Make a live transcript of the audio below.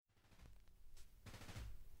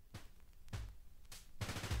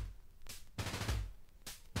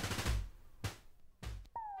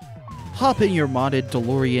hop in your modded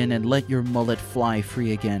DeLorean and let your mullet fly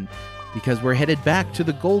free again, because we're headed back to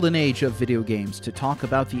the golden age of video games to talk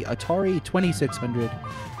about the Atari 2600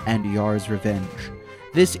 and Yar's Revenge.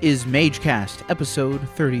 This is MageCast, episode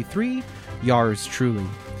 33, Yar's Truly,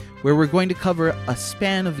 where we're going to cover a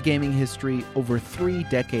span of gaming history over 3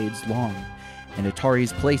 decades long, and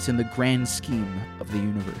Atari's place in the grand scheme of the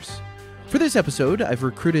universe. For this episode, I've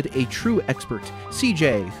recruited a true expert,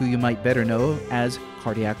 CJ, who you might better know as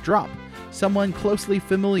Cardiac Drop, someone closely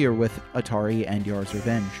familiar with Atari and Yar's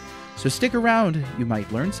Revenge. So stick around, you might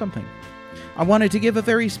learn something. I wanted to give a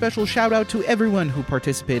very special shout out to everyone who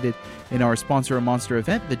participated in our Sponsor a Monster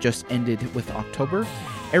event that just ended with October.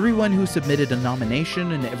 Everyone who submitted a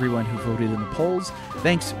nomination and everyone who voted in the polls,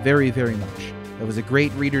 thanks very, very much. It was a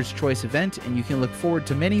great Reader's Choice event, and you can look forward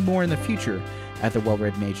to many more in the future at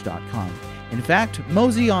thewellreadmage.com. In fact,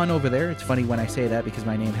 mosey on over there, it's funny when I say that because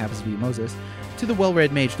my name happens to be Moses, to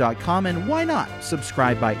thewellreadmage.com, and why not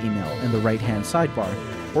subscribe by email in the right-hand sidebar,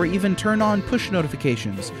 or even turn on push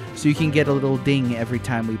notifications so you can get a little ding every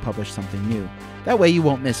time we publish something new. That way you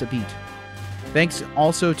won't miss a beat. Thanks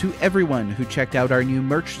also to everyone who checked out our new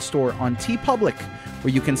merch store on TeePublic,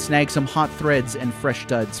 where you can snag some hot threads and fresh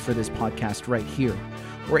duds for this podcast right here,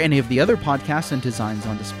 or any of the other podcasts and designs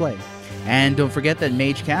on display. And don't forget that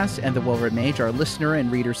MageCast and The Well-Read Mage are listener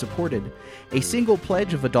and reader supported. A single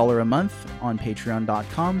pledge of $1 a month on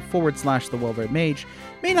patreon.com/The Well-Read Mage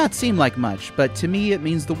may not seem like much, but to me it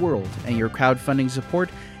means the world, and your crowdfunding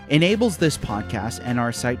support enables this podcast and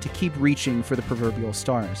our site to keep reaching for the proverbial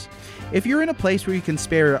stars. If you're in a place where you can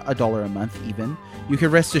spare $1 a month even, you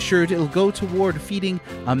can rest assured it'll go toward feeding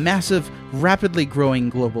a massive, rapidly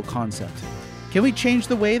growing global concept. Can we change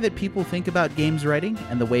the way that people think about games writing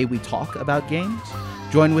and the way we talk about games?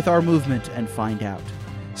 Join with our movement and find out.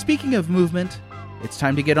 Speaking of movement, it's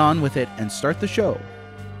time to get on with it and start the show.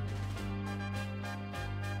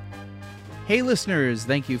 Hey listeners,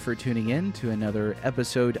 thank you for tuning in to another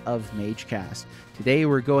episode of MageCast. Today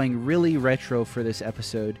we're going really retro for this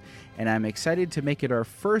episode, and I'm excited to make it our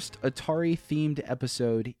first Atari-themed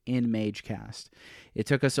episode in MageCast. It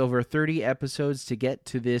took us over 30 episodes to get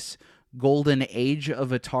to this golden age of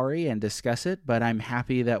Atari and discuss it, but I'm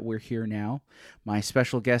happy that we're here now. My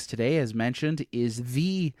special guest today, as mentioned, is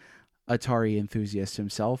the Atari enthusiast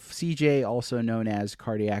himself, CJ, also known as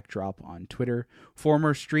Cardiac Drop on Twitter,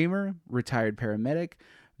 former streamer, retired paramedic,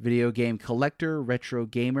 video game collector, retro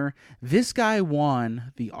gamer. This guy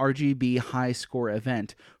won the RGB High Score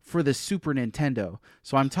event for the Super Nintendo.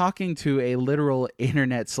 So I'm talking to a literal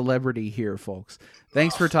internet celebrity here, folks.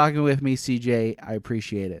 Thanks for talking with me, CJ. I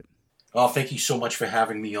appreciate it. Oh, thank you so much for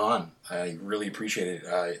having me on. I really appreciate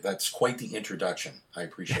it. That's quite the introduction. I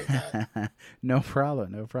appreciate that. No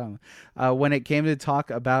problem, no problem. When it came to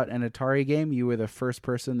talk about an Atari game, you were the first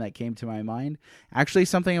person that came to my mind. Actually,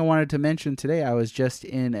 something I wanted to mention today, I was just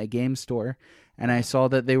in a game store, and I saw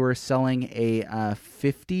that they were selling a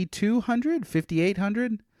 5200,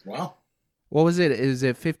 5800. Wow. What was it? Is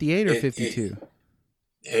it 58 or 52?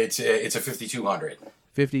 It's a 5200.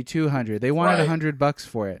 5200. They wanted $100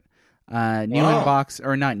 for it. New in box,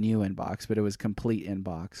 or not new in box, but it was complete in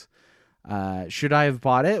box. Should I have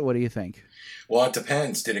bought it? What do you think? Well, it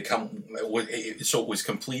depends. Did it come? So it was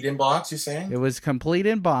complete in box, you're saying? It was complete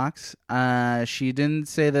in box. She didn't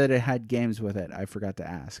say that it had games with it. I forgot to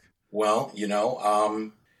ask. Well,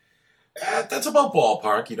 that's about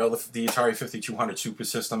ballpark. The Atari 5200 Super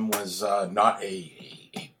System was not a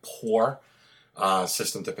poor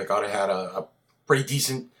system to pick out. It had a pretty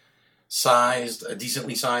decently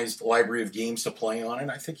sized library of games to play on,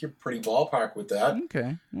 and I think you're pretty ballpark with that.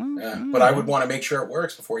 Okay. Well, but I would want to make sure it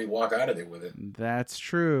works before you walk out of there with it. That's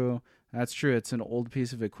true. It's an old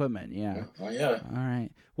piece of equipment, yeah. Oh, yeah. All right.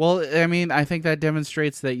 Well, I mean, I think that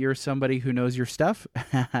demonstrates that you're somebody who knows your stuff.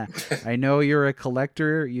 I know you're a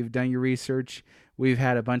collector. You've done your research. We've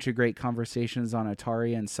had a bunch of great conversations on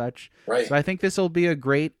Atari and such. Right. So I think this will be a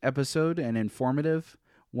great episode, and informative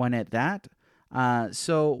one at that.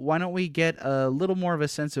 So why don't we get a little more of a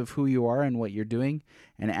sense of who you are and what you're doing,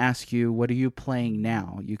 and ask you, what are you playing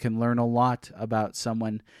now? You can learn a lot about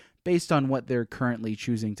someone based on what they're currently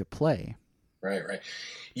choosing to play. Right.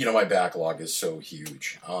 My backlog is so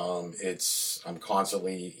huge. I'm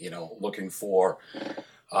constantly, looking for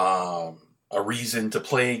a reason to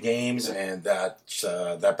play games, and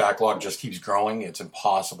that backlog just keeps growing. It's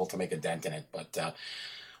impossible to make a dent in it, but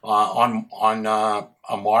on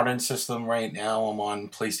a modern system right now, I'm on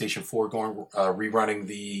PlayStation 4 rerunning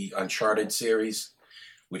the Uncharted series,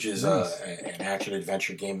 which is an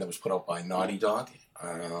action-adventure game that was put out by Naughty Dog.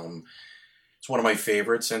 It's one of my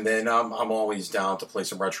favorites, and then I'm always down to play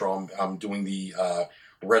some retro. I'm doing the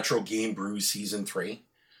Retro Game Brew Season 3,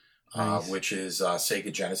 Nice. which is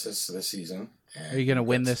Sega Genesis this season. And Are you going to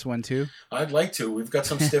win this one too? I'd like to. We've got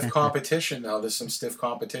some stiff competition now. There's some stiff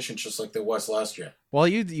competition just like there was last year. Well,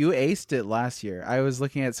 you aced it last year. I was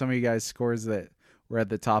looking at some of you guys' scores that were at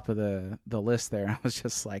the top of the list there. I was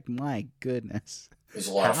just like, my goodness. It was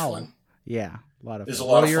a lot of fun. Yeah, a lot of There's fun.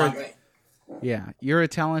 a lot of fun. Yeah, you're a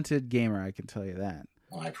talented gamer, I can tell you that.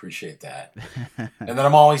 Well, I appreciate that. And then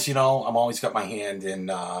I'm always got my hand in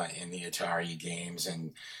the Atari games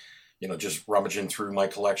and, just rummaging through my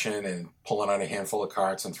collection and pulling out a handful of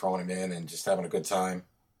carts and throwing them in and just having a good time.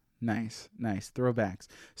 Nice. Throwbacks.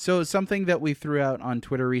 So something that we threw out on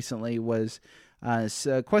Twitter recently was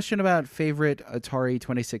a question about favorite Atari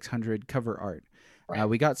 2600 cover art. Right.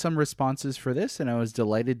 We got some responses for this, and I was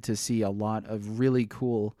delighted to see a lot of really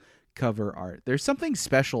cool cover art. There's something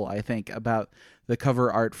special, I think, about the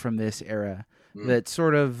cover art from this era that's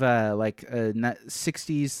sort of like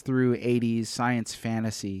 60s through 80s science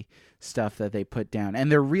fantasy stuff that they put down.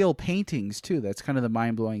 And they're real paintings, too. That's kind of the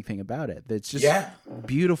mind-blowing thing about it. It's just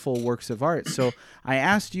beautiful works of art. So I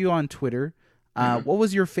asked you on Twitter, what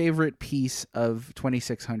was your favorite piece of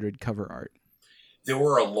 2600 cover art? There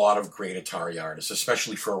were a lot of great Atari artists,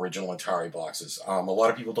 especially for original Atari boxes. A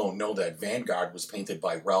lot of people don't know that Vanguard was painted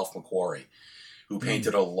by Ralph McQuarrie, who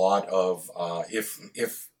painted a lot of,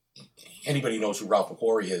 if anybody knows who Ralph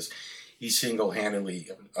McQuarrie is, he single-handedly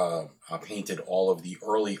painted all of the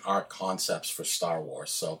early art concepts for Star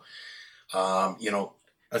Wars. So,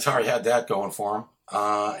 Atari had that going for him.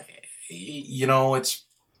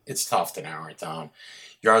 It's tough to narrow it down.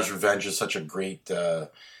 Yars' Revenge is such a great,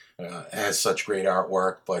 has such great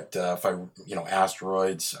artwork. But if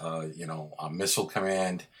Asteroids, Missile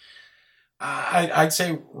Command, I'd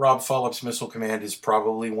say Rob Fulop's Missile Command is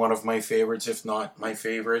probably one of my favorites, if not my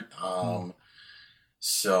favorite.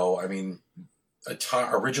 So, I mean,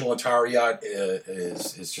 original Atari art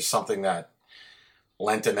is just something that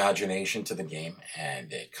lent imagination to the game,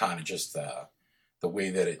 and it kind of just the way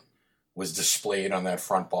that it was displayed on that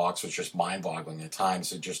front box was just mind-boggling at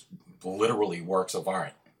times. It just literally works of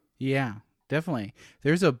art. Yeah, definitely.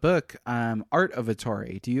 There's a book, Art of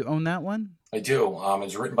Atari. Do you own that one? I do.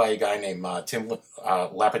 It's written by a guy named Tim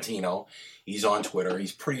Lapatino. He's on Twitter.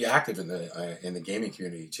 He's pretty active in the gaming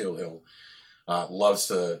community too. He'll loves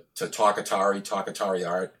to talk Atari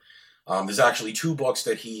art. There's actually two books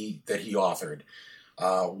that he authored.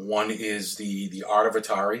 One is the Art of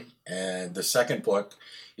Atari, and the second book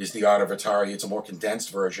is the Art of Atari. It's a more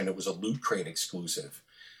condensed version. It was a Loot Crate exclusive.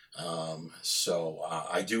 So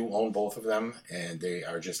I do own both of them, and they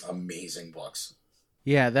are just amazing books.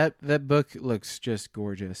 Yeah, that book looks just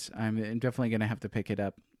gorgeous. I'm definitely going to have to pick it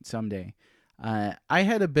up someday. I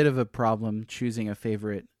had a bit of a problem choosing a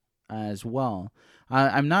favorite as well.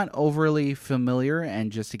 I'm not overly familiar, and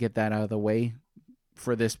just to get that out of the way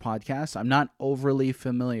for this podcast, I'm not overly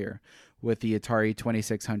familiar with the Atari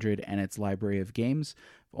 2600 and its library of games.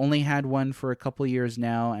 I've only had one for a couple years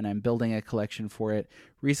now, and I'm building a collection for it.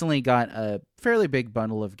 Recently got a fairly big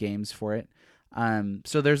bundle of games for it.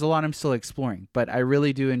 So there's a lot I'm still exploring, but I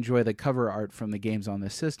really do enjoy the cover art from the games on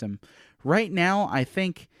this system. Right now, I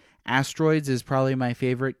think Asteroids is probably my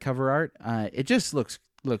favorite cover art. It just looks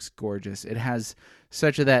gorgeous. It has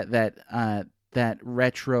such that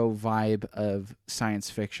retro vibe of science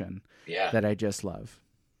fiction that I just love.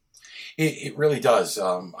 It really does.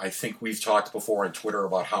 I think we've talked before on Twitter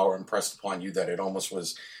about how impressed upon you that it almost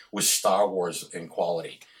was Star Wars in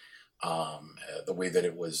quality. The way that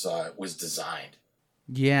it was designed.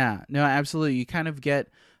 Yeah, no, absolutely. You kind of get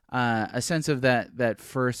a sense of that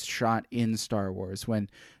first shot in Star Wars when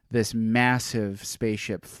this massive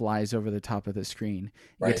spaceship flies over the top of the screen.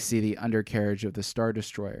 You get to see the undercarriage of the Star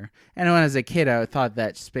Destroyer. And when I was a kid, I thought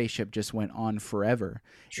that spaceship just went on forever.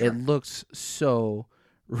 Sure. It looks so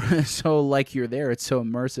like you're there. It's so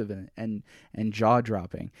immersive and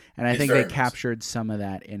jaw-dropping. And I think they captured some of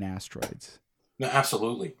that in Asteroids. No,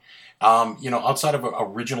 absolutely. Outside of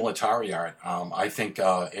original Atari art, I think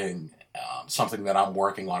something that I'm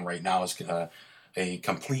working on right now is a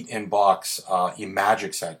complete in-box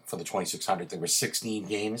Imagic set for the 2600. There were 16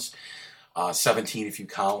 games, 17 if you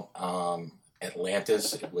count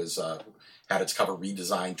Atlantis. It was had its cover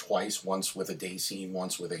redesigned twice, once with a day scene,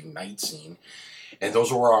 once with a night scene. And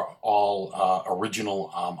those were all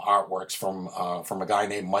original artworks from a guy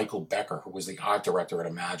named Michael Becker, who was the art director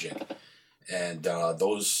at Imagic. And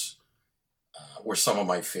those were some of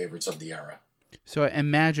my favorites of the era. So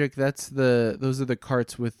Imagic, those are the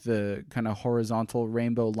carts with the kind of horizontal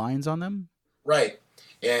rainbow lines on them? Right.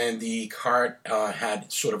 And the cart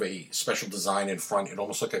had sort of a special design in front. It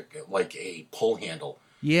almost looked like a pull handle.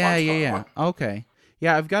 Yeah. Okay.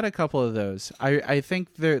 Yeah, I've got a couple of those. I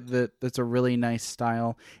think that's a really nice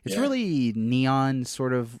style. It's Yeah, really neon,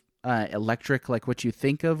 sort of electric, like what you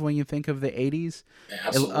think of when you think of the 80s.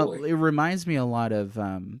 absolutely. It reminds me a lot of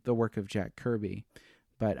the work of Jack Kirby.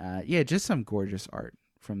 But yeah, just some gorgeous art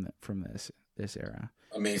from this era.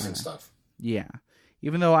 Amazing stuff. Yeah.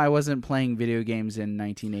 Even though I wasn't playing video games in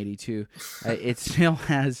 1982, it still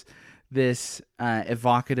has this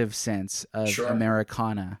evocative sense of Sure.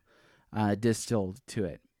 Americana distilled to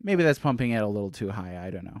it. Maybe that's pumping it a little too high. I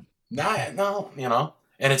don't know. No,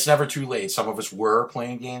 and it's never too late. Some of us were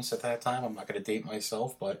playing games at that time. I'm not going to date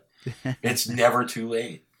myself, but it's never too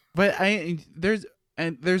late. But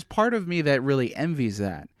there's part of me that really envies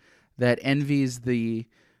that. That envies the.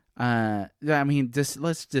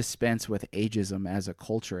 Let's dispense with ageism as a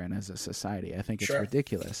culture and as a society. I think it's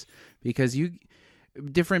ridiculous because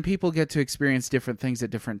different people get to experience different things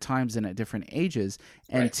at different times and at different ages.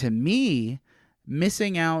 And to me,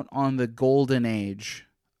 missing out on the golden age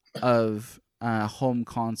of home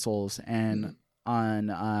consoles and on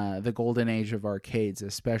the golden age of arcades,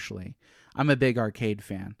 especially, I'm a big arcade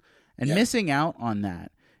fan, and missing out on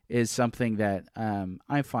that is something that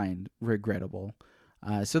I find regrettable.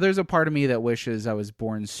 So there's a part of me that wishes I was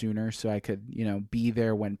born sooner so I could, be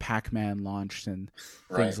there when Pac-Man launched and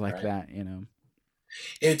things like that,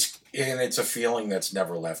 It's a feeling that's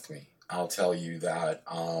never left me. I'll tell you that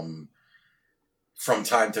from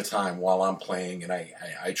time to time while I'm playing, and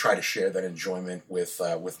I try to share that enjoyment with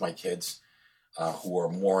my kids who are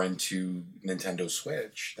more into Nintendo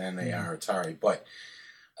Switch than they are Atari. But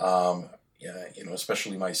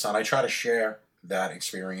especially my son, I try to share that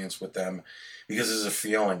experience with them because there's a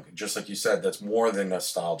feeling, just like you said, that's more than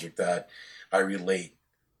nostalgic, that I relate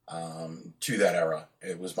to that era.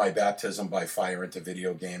 It was my baptism by fire into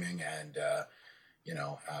video gaming, and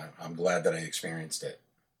I'm glad that I experienced it.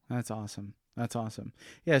 That's awesome.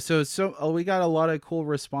 Yeah, so we got a lot of cool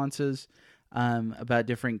responses about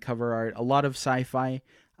different cover art, a lot of sci-fi.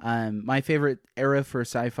 My favorite era for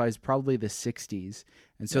sci-fi is probably the 60s,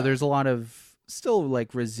 and so there's a lot of still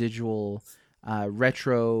like residual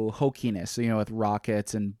retro hokiness, with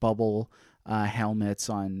rockets and bubble helmets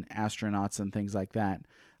on astronauts and things like that.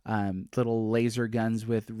 Little laser guns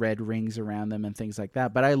with red rings around them and things like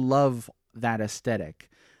that. But I love that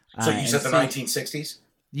aesthetic. So you said the 1960s?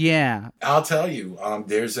 Yeah. I'll tell you,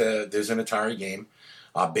 there's an Atari game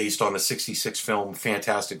based on the 66 film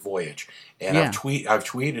Fantastic Voyage. And I've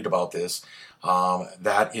tweeted about this.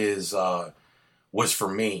 That was for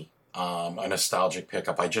me. A nostalgic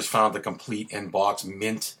pickup. I just found the complete in-box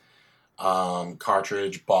mint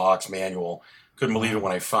cartridge, box, manual. Couldn't believe it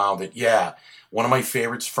when I found it. Yeah, one of my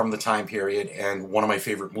favorites from the time period and one of my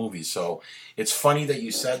favorite movies. So it's funny that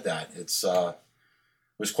you said that. It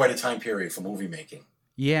was quite a time period for movie making.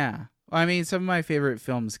 Yeah. I mean, some of my favorite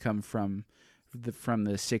films come from the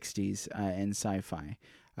 60s in sci-fi.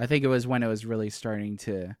 I think it was when it was really starting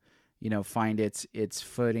to, find its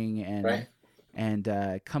footing and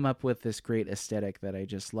and come up with this great aesthetic that I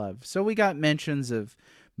just love. So we got mentions of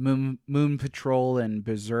Moon Patrol and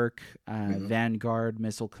Berserk, Vanguard,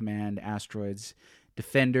 Missile Command, Asteroids,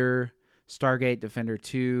 Defender, Stargate, Defender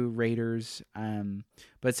 2, Raiders.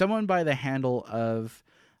 But someone by the handle of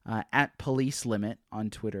 @PoliceLimit on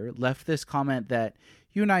Twitter left this comment that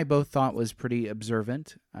you and I both thought was pretty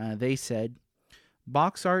observant. They said,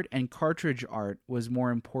 box art and cartridge art was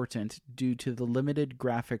more important due to the limited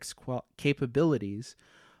graphics capabilities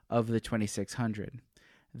of the 2600.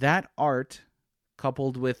 That art,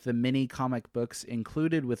 coupled with the mini comic books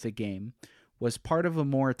included with the game, was part of a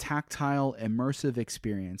more tactile, immersive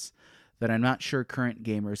experience that I'm not sure current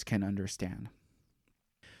gamers can understand.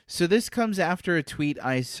 So this comes after a tweet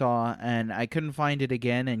I saw, and I couldn't find it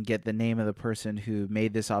again and get the name of the person who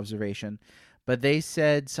made this observation. But they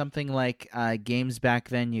said something like games back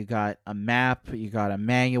then, you got a map, you got a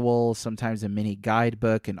manual, sometimes a mini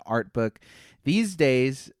guidebook, an art book. These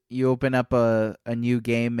days, you open up a new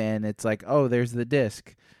game and it's like, oh, there's the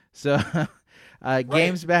disc. So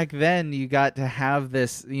games back then, you got to have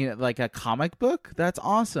this, like a comic book. That's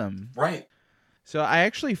awesome. Right. So I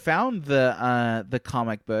actually found the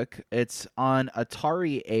comic book. It's on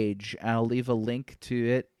Atari Age. I'll leave a link to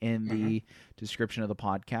it in the description of the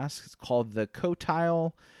podcast. It's called The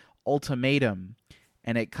Kotile Ultimatum,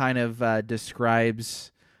 and it kind of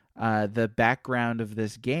describes the background of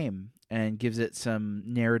this game and gives it some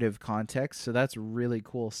narrative context. So that's really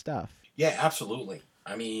cool stuff. Yeah, absolutely.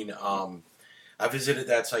 I mean, I visited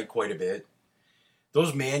that site quite a bit.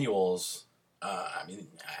 Those manuals...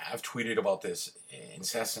 I've tweeted about this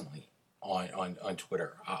incessantly on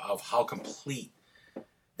Twitter of how complete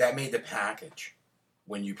that made the package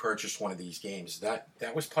when you purchased one of these games. That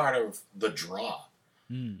was part of the draw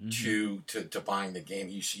to buying the game.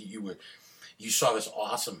 You saw this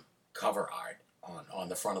awesome cover art on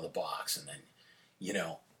the front of the box, and then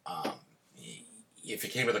if it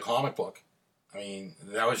came with a comic book, I mean,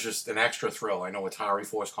 that was just an extra thrill. I know Atari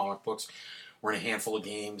Force comic books were in a handful of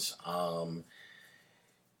games.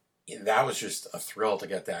 That was just a thrill to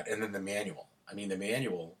get that. And then the manual. I mean, the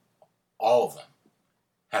manual, all of them,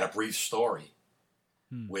 had a brief story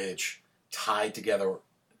which tied together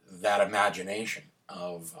that imagination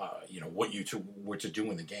of what you two were to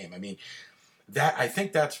do in the game. I mean, I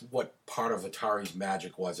think that's what part of Atari's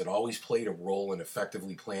magic was. It always played a role in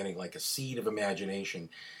effectively planting like a seed of imagination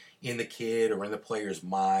in the kid or in the player's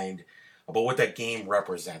mind about what that game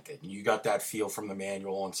represented. And you got that feel from the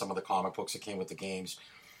manual and some of the comic books that came with the games.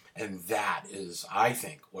 And that is, I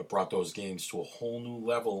think, what brought those games to a whole new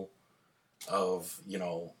level of,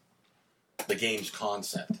 the game's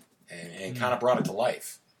concept and kind of brought it to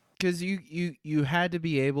life. Because you had to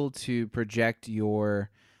be able to project your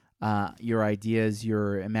ideas,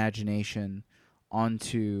 your imagination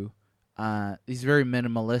onto these very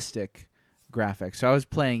minimalistic graphics. So I was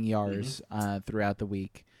playing Yars throughout the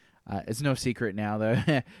week. It's no secret now, though.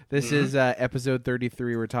 This is episode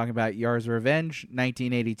 33. We're talking about Yars Revenge,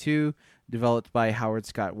 1982, developed by Howard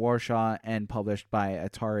Scott Warshaw and published by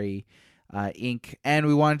Atari Inc. And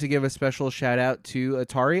we wanted to give a special shout-out to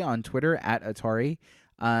Atari on Twitter, @Atari.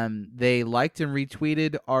 They liked and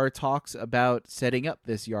retweeted our talks about setting up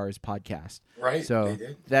this Yars podcast. Right, so they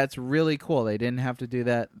did. That's really cool. They didn't have to do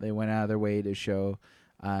that. They went out of their way to show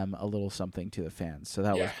a little something to the fans. So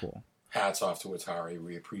that was cool. Hats off to Atari.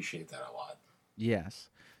 We appreciate that a lot. Yes.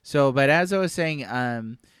 So, but as I was saying,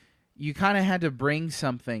 you kind of had to bring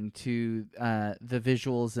something to the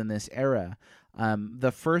visuals in this era.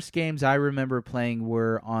 The first games I remember playing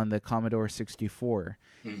were on the Commodore 64.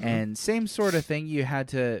 And same sort of thing. You had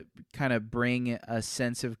to kind of bring a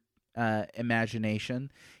sense of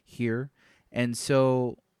imagination here. And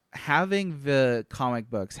so having the comic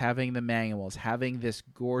books, having the manuals, having this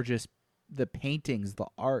gorgeous, the paintings, the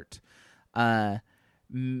art,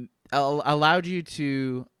 allowed you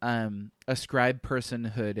to ascribe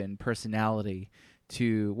personhood and personality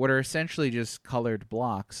to what are essentially just colored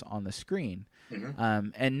blocks on the screen.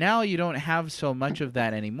 And now you don't have so much of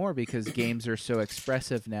that anymore because games are so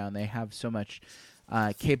expressive now and they have so much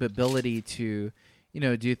capability to,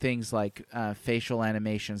 do things like facial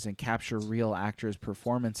animations and capture real actors'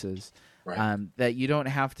 performances. Right. That you don't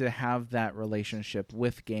have to have that relationship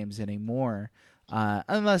with games anymore,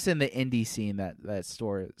 unless in the indie scene that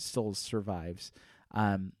still survives.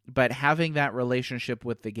 But having that relationship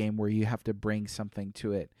with the game where you have to bring something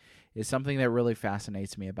to it is something that really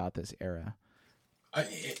fascinates me about this era.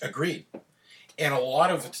 Agreed. And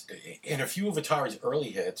a few of Atari's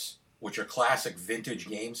early hits, which are classic vintage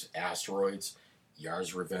games, Asteroids,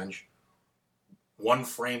 Yars Revenge, one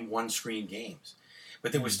frame, one screen games.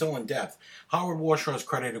 But they were still in depth. Howard Warshaw is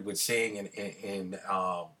credited with saying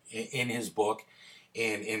in his book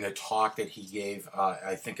and in a talk that he gave,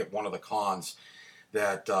 I think at one of the cons,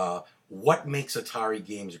 that what makes Atari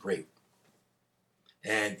games great?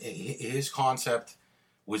 And his concept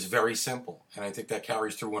was very simple, and I think that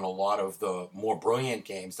carries through in a lot of the more brilliant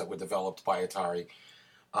games that were developed by Atari.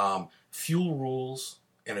 Fuel rules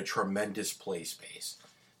and a tremendous play space.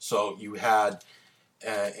 So you had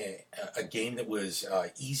a game that was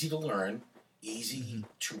easy to learn, easy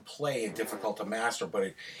to play, and difficult to master,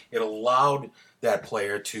 but it allowed that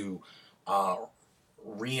player to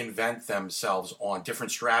reinvent themselves on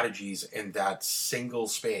different strategies in that single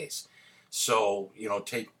space. So,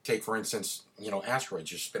 take for instance,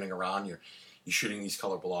 asteroids. You're spinning around. You're shooting these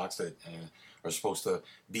color blocks that are supposed to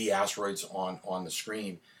be asteroids on the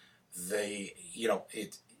screen. They,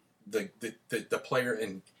 the player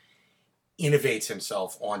innovates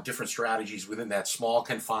himself on different strategies within that small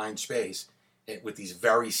confined space with these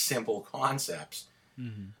very simple concepts.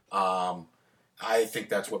 I think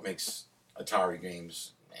that's what makes Atari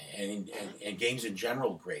games and games in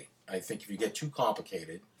general great. I think if you get too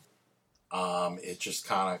complicated, it just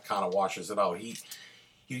kind of washes it out.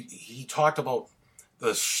 He talked about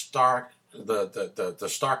the stark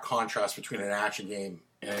contrast between an action game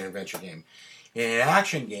and an adventure game. In an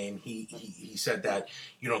action game, he said that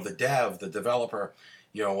the developer,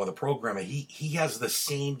 or the programmer, he has the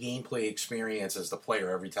same gameplay experience as the player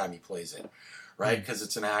every time he plays it, right? Because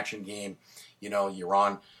it's an action game. You're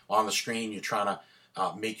on the screen. You're trying to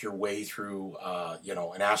make your way through,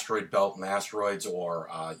 an asteroid belt and asteroids, or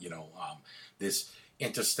this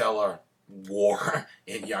interstellar war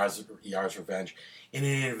in Yars Revenge. In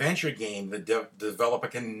an adventure game, the developer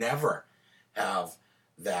can never have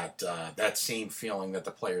that same feeling that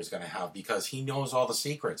the player is going to have, because he knows all the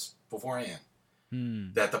secrets beforehand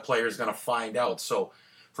that the player is going to find out. So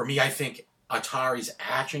for me, I think Atari's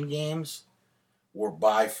action games were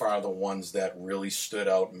by far the ones that really stood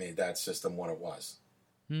out and made that system what it was.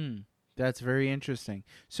 That's very interesting.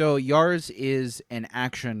 So yours is an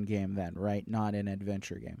action game then, right? Not an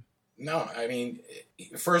adventure game. No, I mean,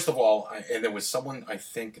 first of all, and there was someone I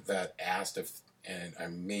think that asked and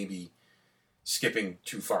I'm maybe skipping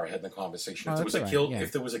too far ahead in the conversation. If there was a kill,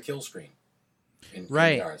 if there was a kill screen in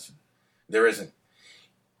Yars, there isn't.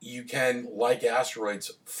 You can, like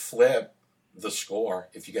Asteroids, flip the score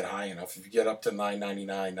if you get high enough. If you get up to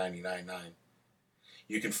 999, 999,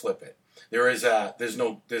 you can flip it. There's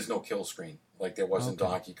no kill screen like there was in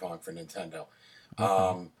Donkey Kong for Nintendo.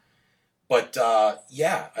 But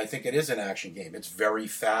I think it is an action game. It's very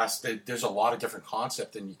fast. There's a lot of different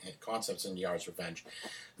concepts in Yars' Revenge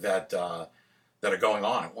that are going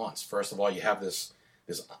on at once. First of all, you have this,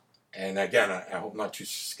 and again, I hope not to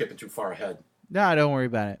skipping too far ahead. No, don't worry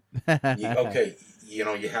about it.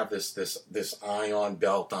 You have this ion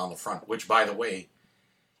belt down the front, which, by the way,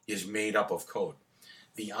 is made up of code.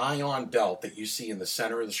 The ion belt that you see in the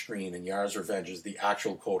center of the screen in Yars' Revenge is the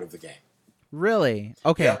actual code of the game. Really?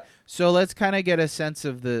 Okay. Yeah. So let's kind of get a sense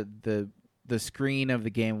of the screen of the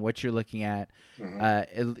game, what you're looking at.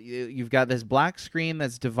 You've got this black screen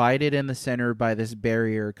that's divided in the center by this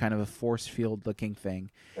barrier, kind of a force field looking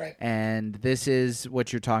thing. Right. And this is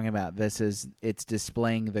what you're talking about. It's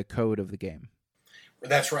displaying the code of the game.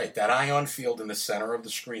 That's right. That ion field in the center of the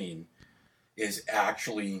screen is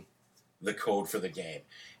actually the code for the game.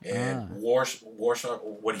 And Warsaw,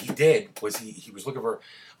 what he did was he was looking for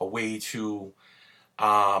a way to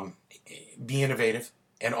be innovative,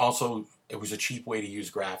 and also it was a cheap way to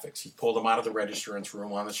use graphics. He pulled them out of the registrants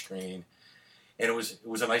room on the screen, and it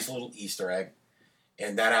was a nice little Easter egg.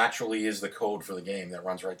 And that actually is the code for the game that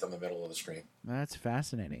runs right down the middle of the screen. That's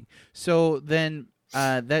fascinating. So then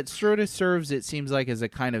that sort of serves, it seems like, as a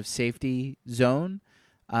kind of safety zone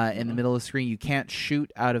in the middle of the screen. You can't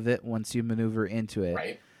shoot out of it once you maneuver into it.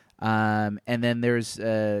 Right. And then there's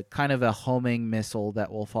kind of a homing missile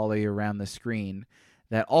that will follow you around the screen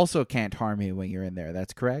that also can't harm you when you're in there.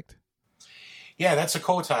 That's correct? Yeah, that's a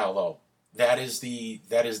Kotile, though. That is the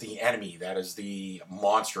enemy. That is the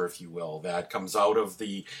monster, if you will, that comes out of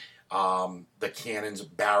the cannon's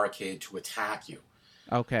barricade to attack you.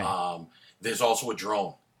 Okay. There's also a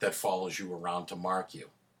drone that follows you around to mark you.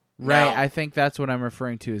 Right, now, I think that's what I'm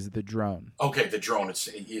referring to, is the drone. Okay, the drone. It's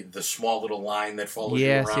the small little line that follows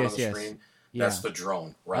you around on the screen. That's the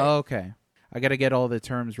drone, right? Oh, okay. I got to get all the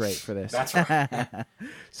terms right for this. That's right.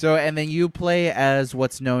 So, and then you play as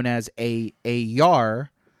what's known as a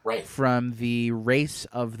Yar, right, from the Race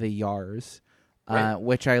of the Yars, right,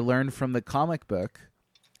 which I learned from the comic book,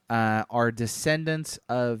 are descendants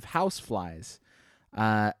of houseflies.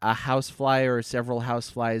 A housefly or several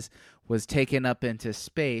houseflies was taken up into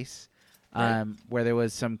space, where there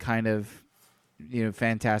was some kind of,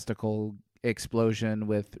 fantastical explosion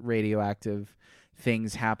with radioactive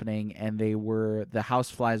things happening, and the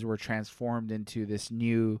houseflies were transformed into this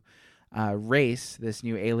new race, this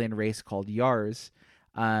new alien race called Yars.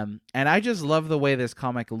 And I just love the way this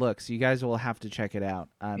comic looks. You guys will have to check it out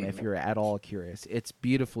if you're at all curious. It's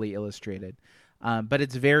beautifully illustrated. But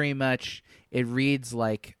it's very much, it reads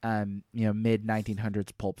like mid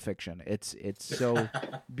 1900s Pulp Fiction. It's so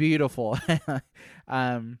beautiful.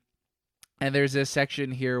 And there's a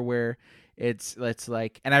section here where it's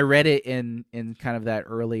like, and I read it in kind of that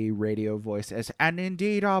early radio voice as, and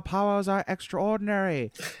indeed our powers are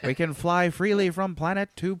extraordinary. We can fly freely from planet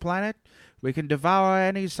to planet. We can devour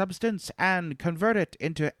any substance and convert it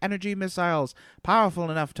into energy missiles powerful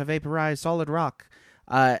enough to vaporize solid rock.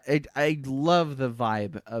 I love the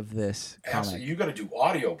vibe of this comic. Absolutely. You got to do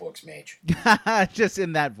audiobooks, Mage. Just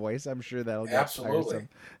in that voice, I'm sure that'll get absolutely.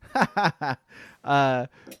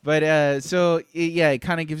 So it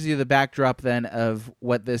kind of gives you the backdrop then of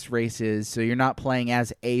what this race is. So you're not playing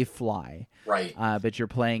as a fly, right? But you're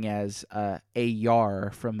playing as a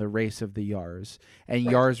Yar from the Race of the Yars, and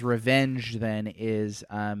right. Yars' Revenge then is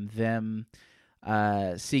them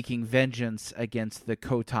seeking vengeance against the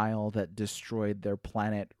Kotile that destroyed their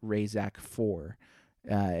planet Razak 4,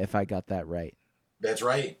 if I got that right. That's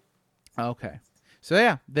right. Okay. So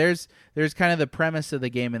yeah, there's kind of the premise of the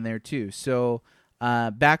game in there too. So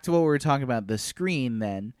back to what we were talking about, the screen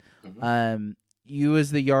then. Mm-hmm. You as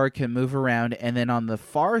the Yar can move around, and then on the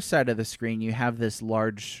far side of the screen you have this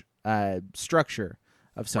large structure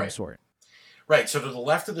of some sort. Right, so to the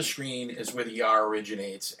left of the screen is where the Yar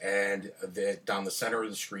originates, and down the center of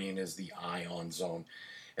the screen is the Ion Zone.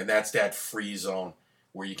 And that's that free zone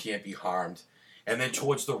where you can't be harmed. And then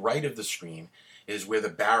towards the right of the screen is where the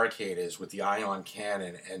barricade is with the ion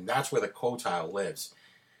cannon, and that's where the Kotile lives.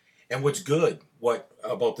 And what's good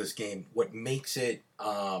about this game, what makes it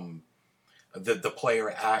the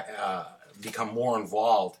player become more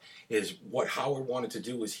involved, is what Howard wanted to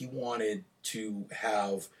do is he wanted to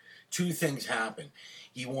have two things happen.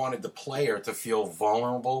 He wanted the player to feel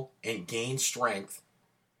vulnerable and gain strength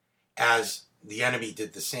as the enemy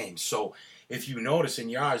did the same. So if you notice in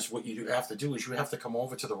Yards, what you have to do is you have to come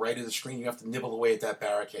over to the right of the screen. You have to nibble away at that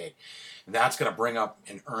barricade. And that's going to bring up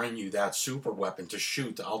and earn you that super weapon to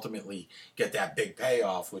shoot to ultimately get that big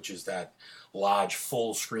payoff, which is that large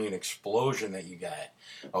full screen explosion that you get.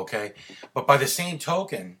 Okay? But by the same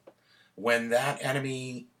token, when that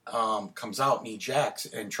enemy comes out and ejects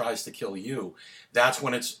and tries to kill you, that's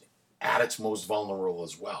when it's at its most vulnerable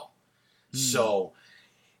as well. So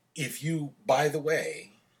if you, by the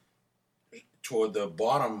way, toward the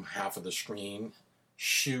bottom half of the screen,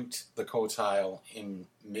 shoot the Kotile in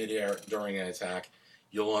midair during an attack,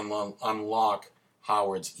 you'll unlock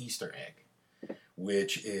Howard's Easter egg,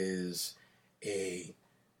 which is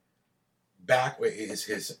his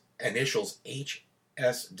initials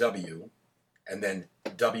HSW and then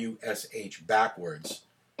WSH backwards,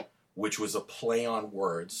 which was a play on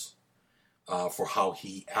words for how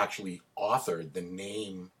he actually authored the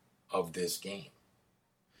name of this game.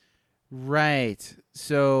 Right.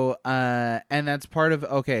 So, and that's part of,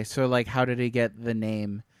 okay, so like how did he get the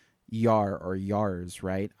name Yar or Yars,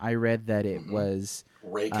 right? I read that it was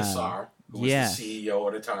Ray Kassar, who was the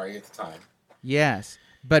CEO at Atari at the time. Yes,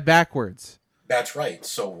 but backwards. That's right.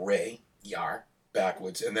 So Ray, Yar,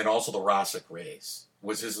 backwards, and then also the Rosic Rays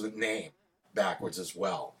was his name backwards as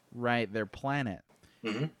well. Right, their planet.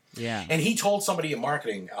 Mm-hmm. Yeah. And he told somebody in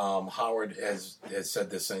marketing, Howard has said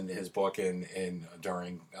this in his book and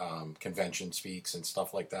during convention speaks and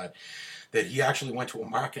stuff like that he actually went to a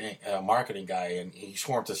marketing guy and he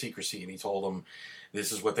swore him to secrecy, and he told him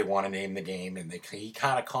this is what they want to name the game, and he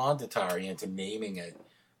kind of conned Atari into naming it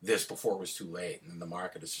this before it was too late, and then the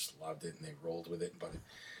marketers just loved it and they rolled with it. But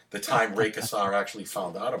the time Ray Kassar actually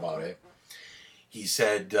found out about it, he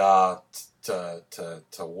said to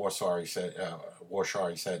Warsaw, he said,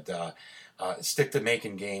 stick to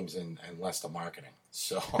making games and less to marketing.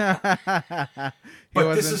 So, he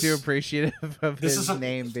wasn't too appreciative of his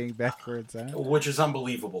name being backwards, huh? Which is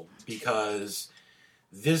unbelievable because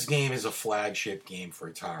this game is a flagship game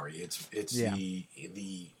for Atari. It's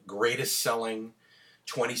the greatest selling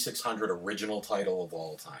 2600 original title of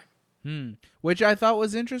all time. Which I thought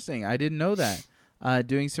was interesting. I didn't know that.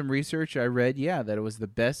 Doing some research, I read, that it was the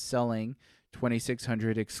best-selling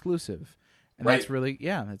 2600 exclusive, and that's really,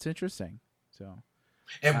 that's interesting. So,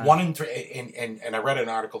 and 1 in 3, and I read an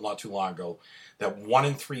article not too long ago that 1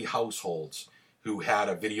 in 3 households who had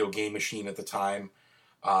a video game machine at the time,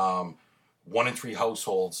 1 in 3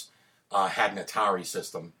 households had an Atari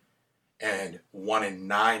system, and 1 in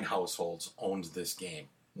 9 households owned this game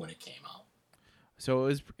when it came out. So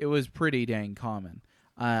it was pretty dang common.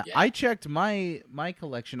 I checked my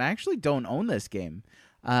collection. I actually don't own this game,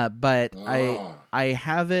 but I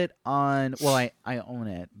have it on. Well, I own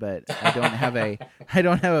it, but I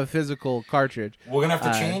don't have a physical cartridge. We're gonna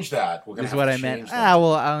have to change that. Is what I meant.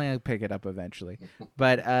 Well, I'll pick it up eventually.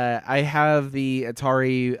 But I have the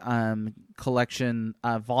Atari collection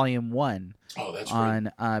Volume 1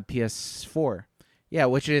 on PS4. Yeah,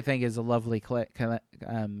 which I think is a lovely collection.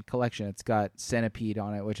 It's got Centipede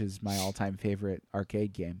on it, which is my all-time favorite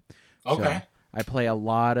arcade game. Okay. So I play a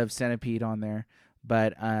lot of Centipede on there,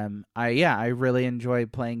 but I really enjoy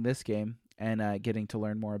playing this game and getting to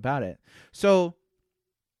learn more about it. So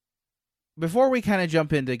before we kind of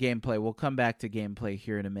jump into gameplay, we'll come back to gameplay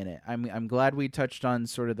here in a minute. I'm glad we touched on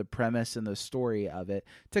sort of the premise and the story of it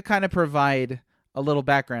to kind of provide a little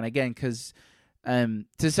background again, because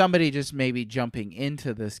to somebody just maybe jumping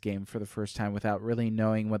into this game for the first time without really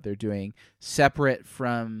knowing what they're doing, separate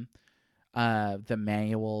from the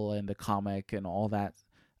manual and the comic and all that,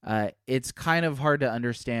 it's kind of hard to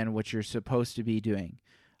understand what you're supposed to be doing,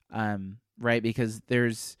 right? Because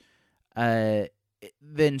there's the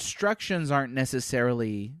instructions aren't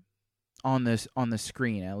necessarily on the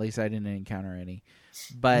screen. At least I didn't encounter any,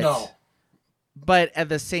 but at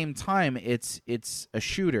the same time, it's a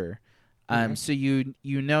shooter. So you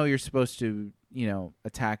know you're supposed to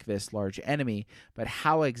attack this large enemy, but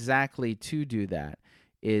how exactly to do that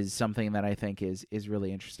is something that I think is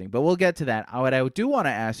really interesting. But we'll get to that. What I do want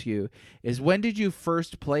to ask you is, when did you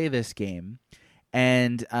first play this game,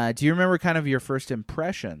 and do you remember kind of your first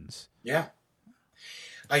impressions? Yeah,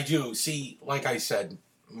 I do. See, like I said,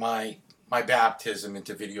 my baptism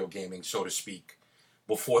into video gaming, so to speak,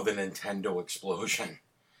 before the Nintendo explosion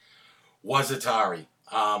was Atari.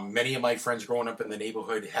 Many of my friends growing up in the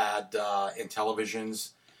neighborhood had Intellivisions.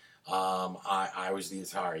 I was the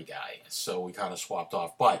Atari guy, so we kind of swapped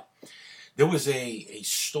off. But there was a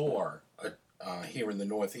store here in the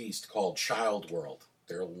Northeast called Child World.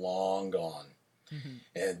 They're long gone. Mm-hmm.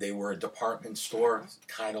 And they were a department store,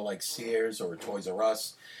 kind of like Sears or Toys R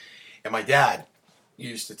Us. And my dad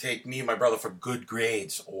used to take me and my brother for good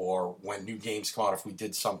grades, or when new games come out, if we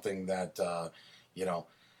did something that,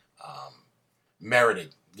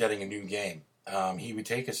 merited getting a new game, he would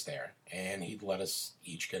take us there, and he'd let us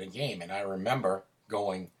each get a game. And I remember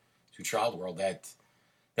going to Child World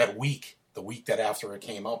that week, the week that after it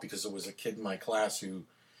came out, because there was a kid in my class who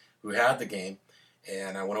had the game,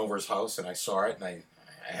 and I went over his house, and I saw it, and I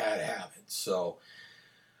had to have it. So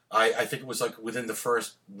I think it was like within the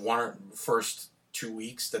first 2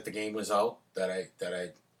 weeks that the game was out that I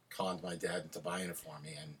conned my dad into buying it for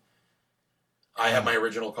me, and I have my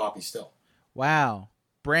original copy still. Wow,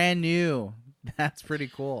 brand new. That's pretty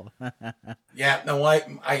cool. Yeah, no,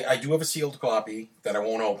 I do have a sealed copy that I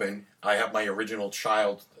won't open. I have my original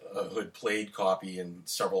childhood played copy and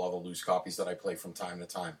several other loose copies that I play from time to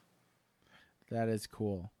time. That is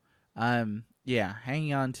cool. Yeah,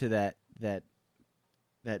 hanging on to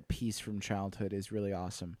that piece from childhood is really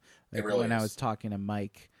awesome. Like it really when is. I was talking to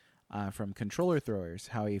Mike from Controller Throwers,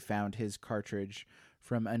 how he found his cartridge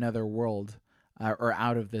from another world, or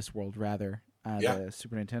out of this world rather, the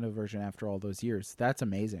Super Nintendo version after all those years. That's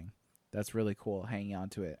amazing. That's really cool, hanging on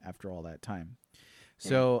to it after all that time.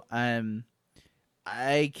 So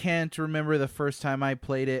I can't remember the first time I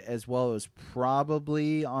played it as well. It was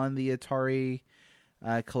probably on the Atari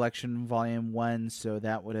Collection Volume 1, so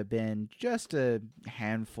that would have been just a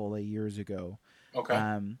handful of years ago.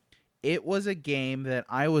 Okay. It was a game that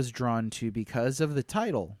I was drawn to because of the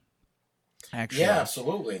title, actually. Yeah,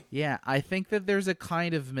 absolutely. Yeah, I think that there's a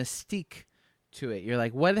kind of mystique to it. You're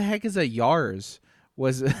like, what the heck is a Yars?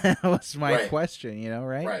 Was my question,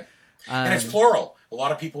 right? Right. And it's plural. A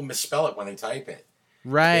lot of people misspell it when they type it.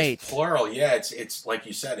 Right. It's plural. Yeah, it's like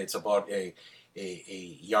you said, it's about a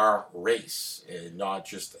Yar race, not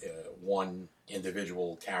just one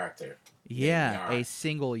individual character. Yeah, a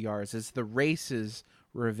single Yars. It's the race's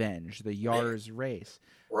revenge, the Yars race.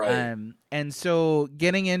 Right. And so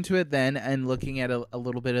getting into it then and looking at a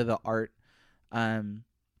little bit of the art,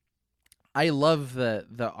 I love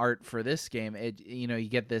the art for this game. You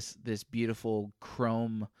get this beautiful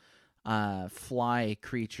chrome fly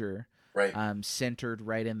creature. Right. Centered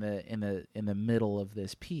right in the middle of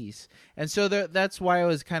this piece, and so that's why I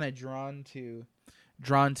was kind of drawn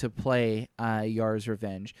to play Yar's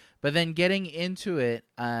Revenge. But then getting into it,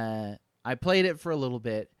 I played it for a little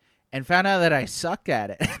bit and found out that I suck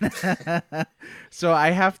at it. So I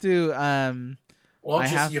have to.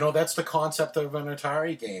 That's the concept of an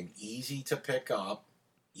Atari game: easy to pick up,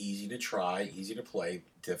 easy to try, easy to play,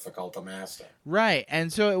 difficult to master. Right,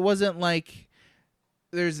 and so it wasn't like.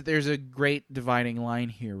 There's a great dividing line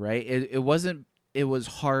here, right? It wasn't. It was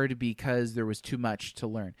hard because there was too much to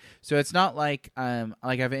learn. So it's not like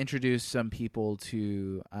I've introduced some people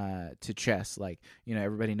to chess. Like,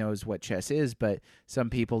 everybody knows what chess is, but some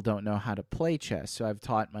people don't know how to play chess. So I've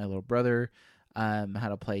taught my little brother how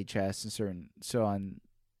to play chess and so on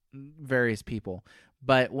various people.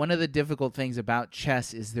 But one of the difficult things about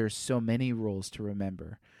chess is there's so many rules to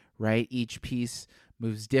remember, right? Each piece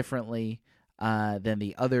moves differently than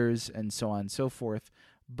the others, and so on and so forth.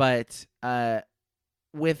 But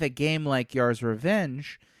with a game like Yar's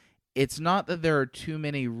Revenge, it's not that there are too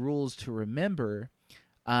many rules to remember.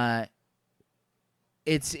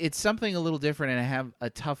 It's something a little different, and I have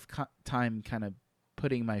a tough time kind of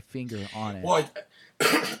putting my finger on it. Well,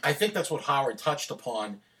 I think that's what Howard touched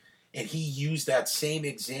upon, and he used that same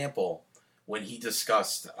example when he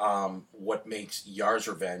discussed what makes Yar's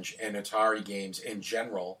Revenge and Atari games in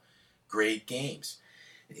general great games.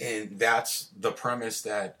 And that's the premise,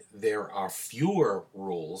 that there are fewer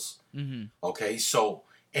rules. Mm-hmm. Okay, so,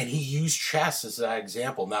 and he used chess as that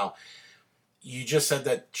example. Now, you just said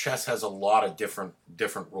that chess has a lot of different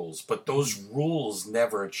rules, but those rules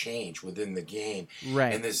never change within the game.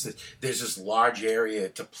 Right. And there's this large area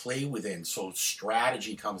to play within, so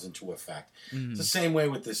strategy comes into effect. Mm-hmm. It's the same way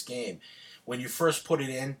with this game. When you first put it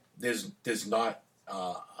in, there's not...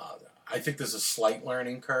 I think there's a slight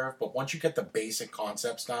learning curve, but once you get the basic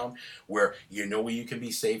concepts down, where you know where you can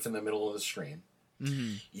be safe in the middle of the screen,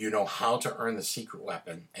 mm-hmm. you know how to earn the secret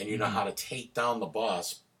weapon, and you know how to take down the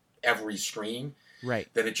boss every screen, right?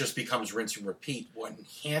 Then it just becomes rinse and repeat. What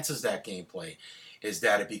enhances that gameplay is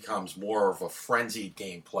that it becomes more of a frenzied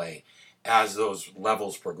gameplay as those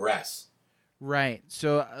levels progress, Right.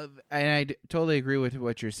 So, and totally agree with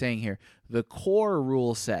what you're saying here. The core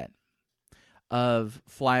rule set of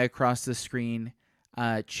fly across the screen,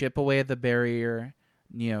 chip away at the barrier,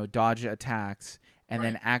 dodge attacks, and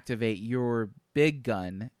then activate your big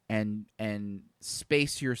gun and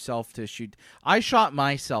space yourself to shoot. I shot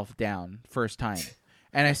myself down first time.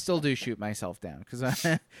 And I still do shoot myself down because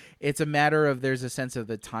it's a matter of there's a sense of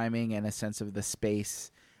the timing and a sense of the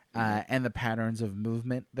space and the patterns of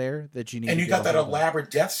movement there that you need. And you got that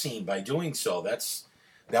elaborate death scene by doing so.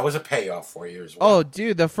 That was a payoff for you as well. Oh,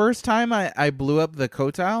 dude, the first time I blew up the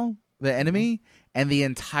Kotal, the enemy, and the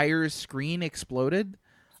entire screen exploded,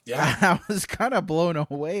 I was kind of blown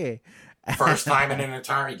away. First time in an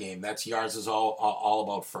Atari game. That's Yars is all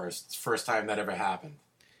about first. It's the first time that ever happened.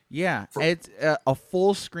 Yeah, it's a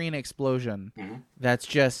full screen explosion. That's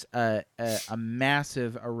just a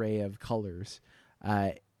massive array of colors.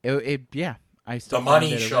 I still the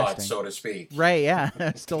money shot, so to speak. Right? Yeah,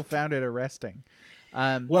 I still found it arresting.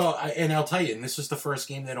 Well, and I'll tell you, and this is the first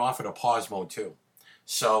game that offered a pause mode too.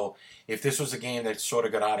 So if this was a game that sort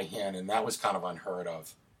of got out of hand, and that was kind of unheard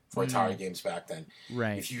of for Atari games back then,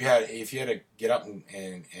 right? If you had to get up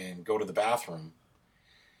and go to the bathroom,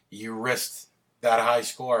 you risked that high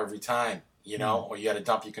score every time, or you had to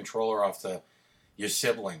dump your controller off to your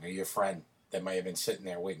sibling or your friend that may have been sitting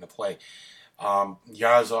there waiting to play.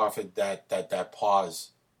 Yars offered that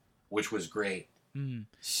pause, which was great.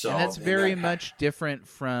 So, and that's very much different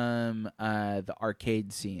from the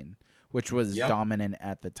arcade scene, which was dominant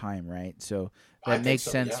at the time, right? So that makes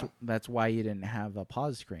sense. Yeah. That's why you didn't have a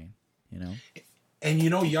pause screen, And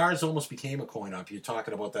Yars almost became a coin op. You're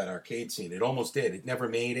talking about that arcade scene. It almost did. It never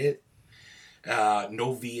made it.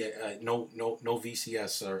 No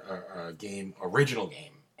VCS or original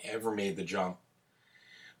game ever made the jump,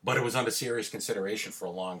 but it was under serious consideration for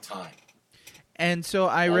a long time. And so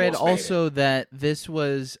I read also that this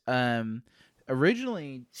was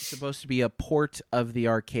originally supposed to be a port of the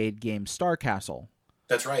arcade game Star Castle.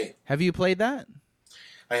 That's right. Have you played that?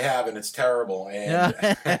 I have, and it's terrible. And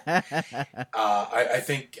I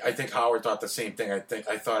think Howard thought the same thing.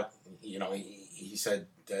 I thought he said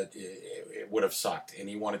that it would have sucked, and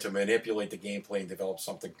he wanted to manipulate the gameplay and develop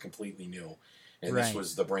something completely new. And this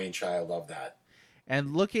was the brainchild of that.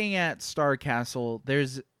 And looking at Star Castle,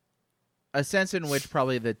 there's a sense in which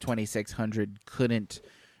probably the 2600 couldn't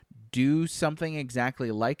do something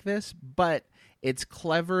exactly like this, but it's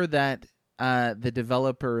clever that the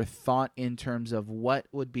developer thought in terms of what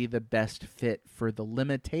would be the best fit for the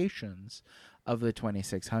limitations of the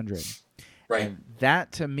 2600. Right. And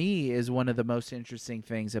that, to me, is one of the most interesting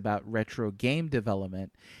things about retro game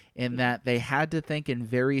development, in that they had to think in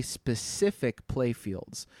very specific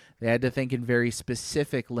playfields. They had to think in very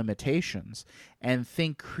specific limitations and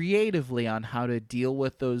think creatively on how to deal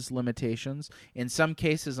with those limitations. In some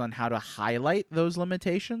cases, on how to highlight those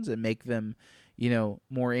limitations and make them,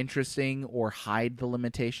 more interesting, or hide the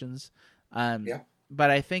limitations.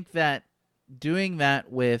 But I think that doing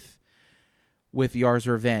that with Yars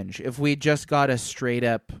Revenge, if we just got a straight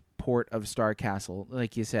up port of Star Castle,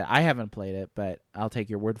 like you said, I haven't played it, but I'll take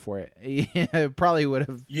your word for it. It probably would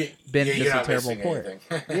have been just a terrible port.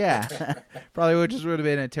 Probably would have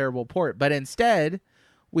been a terrible port. But instead,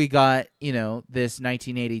 we got this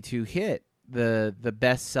 1982 hit, the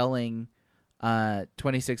best selling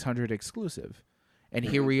 2600 exclusive, and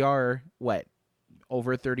here we are,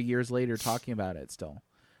 over 30 years later, talking about it still.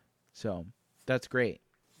 So that's great.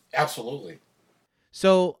 Absolutely.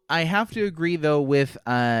 So I have to agree, though, with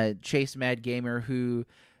Chase Mad Gamer, who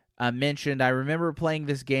mentioned, I remember playing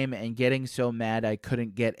this game and getting so mad I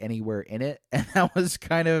couldn't get anywhere in it. And that was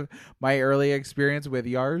kind of my early experience with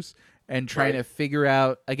Yars, and trying to figure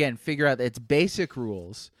out its basic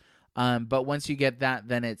rules. But once you get that,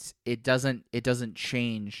 then it doesn't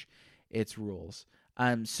change its rules.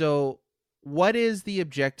 So what is the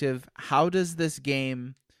objective? How does this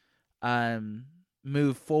game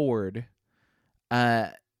move forward?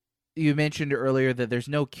 You mentioned earlier that there's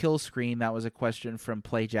no kill screen. That was a question from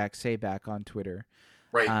PlayJack Sayback on Twitter.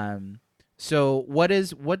 Right. So what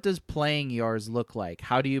does playing Yars look like?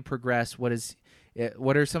 How do you progress? What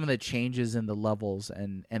are some of the changes in the levels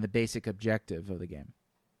and the basic objective of the game?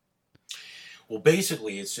 Well,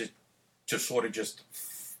 basically, it's to sort of just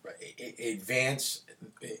advance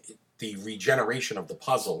the regeneration of the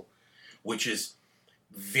puzzle, which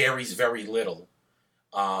varies very little.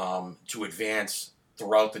 To advance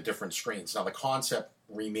throughout the different screens. Now, the concept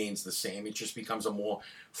remains the same. It just becomes a more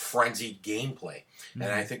frenzied gameplay. Mm-hmm.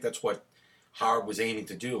 And I think that's what Howard was aiming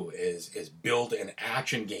to do, is build an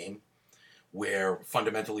action game where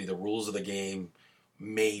fundamentally the rules of the game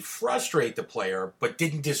may frustrate the player, but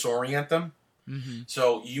didn't disorient them. Mm-hmm.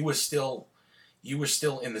 So you were still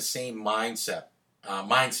in the same mindset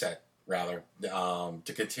rather,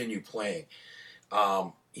 to continue playing.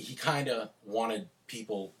 He kind of wanted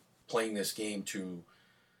people playing this game to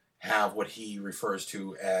have what he refers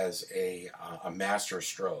to as a master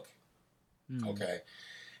stroke. Okay,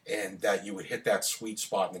 and that you would hit that sweet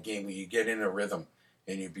spot in the game where you get in a rhythm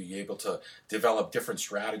and you'd be able to develop different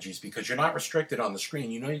strategies because you're not restricted on the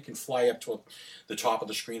screen. You know, you can fly up to the top of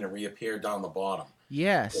the screen and reappear down the bottom.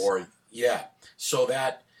 Yes. Or, yeah. So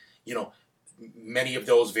that, you know, many of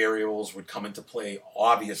those variables would come into play,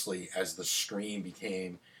 obviously, as the screen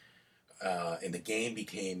became, and the game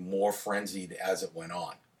became more frenzied as it went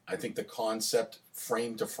on. I think the concept,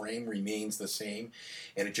 frame to frame, remains the same,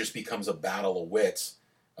 and it just becomes a battle of wits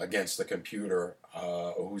against the computer,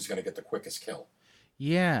 who's going to get the quickest kill.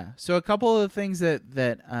 Yeah. So a couple of things that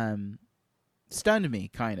stunned me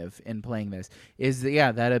kind of in playing this is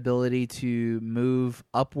that ability to move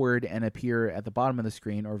upward and appear at the bottom of the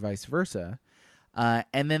screen or vice versa.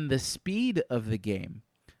 And then the speed of the game.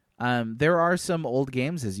 There are some old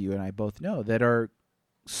games, as you and I both know, that are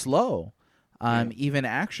slow, even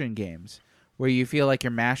action games, where you feel like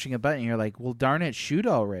you're mashing a button and you're like, well, darn it, shoot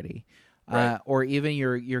already. Right. Or even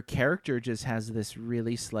your character just has this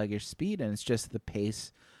really sluggish speed, and it's just the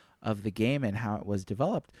pace of the game and how it was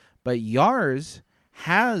developed. But Yars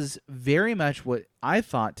has very much what I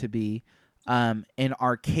thought to be an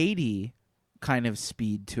arcadey kind of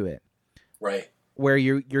speed to it. Right. Where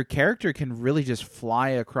your character can really just fly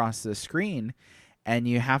across the screen, and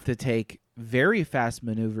you have to take very fast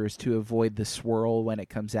maneuvers to avoid the swirl when it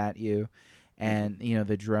comes at you, and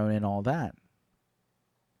the drone and all that.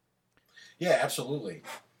 Yeah, absolutely.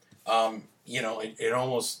 It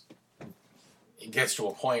almost gets to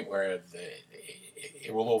a point where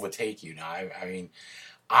it will overtake you. Now, I mean,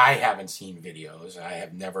 I haven't seen videos. I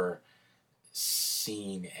have never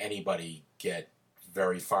seen anybody get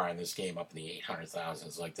very far in this game, up in the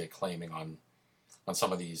 800,000s, like they're claiming on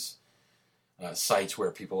some of these sites where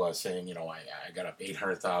people are saying, I got up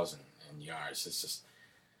 800,000 in Yars. It's just,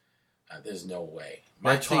 there's no way.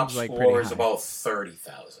 My top score is about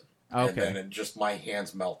 30,000. Okay. And then my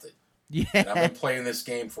hands melted. Yeah. And I've been playing this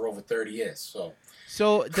game for over 30 years.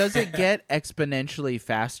 So does it get exponentially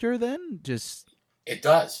faster then? It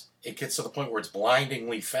does. It gets to the point where it's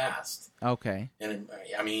blindingly fast. Okay. And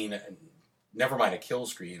I mean, never mind a kill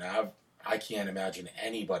screen. I can't imagine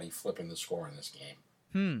anybody flipping the score in this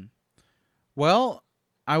game. Well,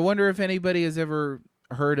 I wonder if anybody has ever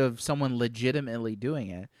heard of someone legitimately doing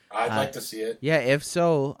it. I'd like to see it. Yeah, if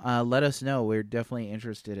so, let us know. We're definitely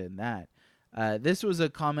interested in that. This was a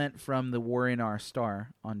comment from the Warrior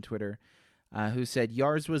Star on Twitter, who said,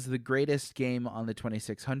 Yars was the greatest game on the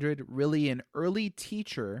 2600, really an early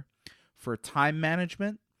teacher for time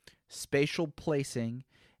management, spatial placing,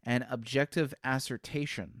 and objective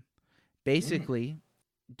assertion. Basically,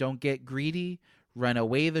 don't get greedy, run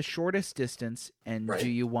away the shortest distance, and do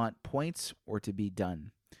you want points or to be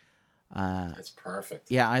done? That's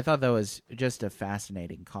perfect. Yeah, I thought that was just a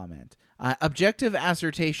fascinating comment. Objective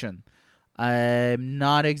assertion. I'm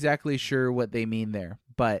not exactly sure what they mean there,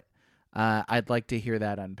 but I'd like to hear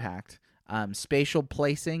that unpacked. Spatial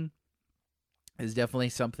placing is definitely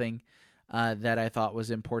something that I thought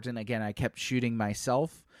was important. Again, I kept shooting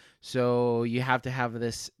myself, so you have to have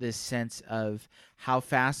this sense of how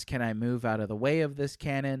fast can I move out of the way of this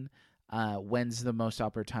cannon, when's the most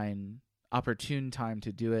opportune time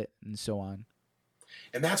to do it, and so on.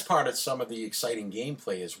 And that's part of some of the exciting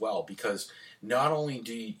gameplay as well, because not only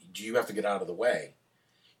do you have to get out of the way,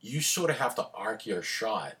 you sort of have to arc your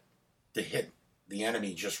shot to hit the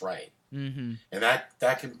enemy just right. Mm-hmm. And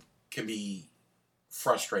that can be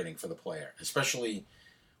frustrating for the player, especially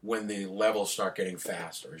when the levels start getting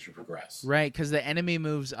faster as you progress. Right, because the enemy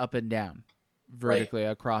moves up and down vertically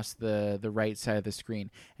across the right side of the screen,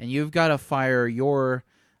 and you've got to fire your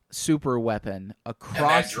super weapon across the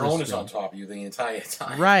screen. And that drone is on top of you the entire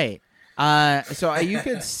time. Right. So you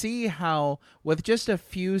could see how, with just a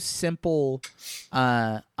few simple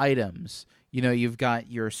items, you've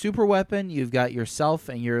got your super weapon, you've got yourself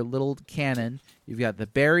and your little cannon, you've got the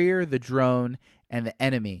barrier, the drone, and the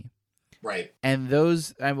enemy. Right. And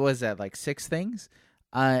those, what was that, like 6 things?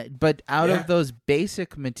 But out of those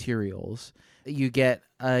basic materials, you get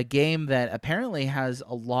a game that apparently has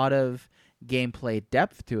a lot of gameplay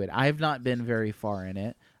depth to it. I've not been very far in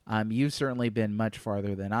it. You've certainly been much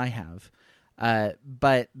farther than I have.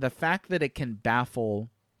 But the fact that it can baffle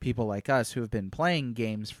people like us who have been playing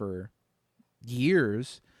games for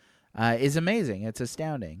years is amazing. It's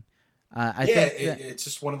astounding. I think it's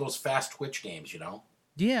just one of those fast twitch games,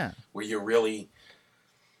 Yeah. where you're really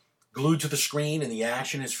glued to the screen, and the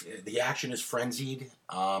action is frenzied,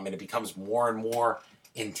 and it becomes more and more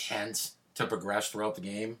intense to progress throughout the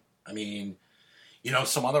game. I mean,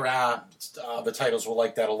 some other the titles were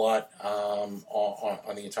like that a lot on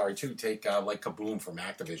the Atari 2. Take like Kaboom from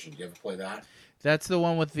Activision. Did you ever play that? That's the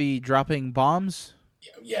one with the dropping bombs?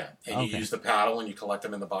 Yeah. And you use the paddle and you collect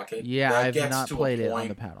them in the bucket. Yeah, I've not played it on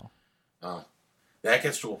the paddle. That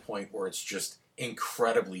gets to a point where it's just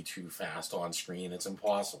incredibly too fast on screen. It's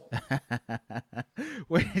impossible.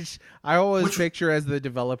 Which I always picture as the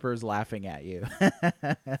developers laughing at you.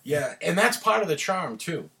 Yeah, and that's part of the charm,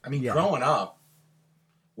 too. I mean, growing up,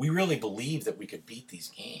 we really believed that we could beat these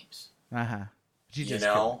games. Uh-huh. You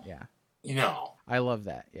know? Yeah. I love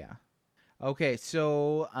that, yeah. Okay,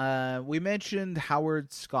 so we mentioned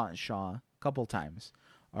Howard Scott Shaw a couple times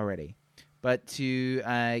already. But to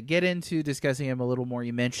get into discussing him a little more,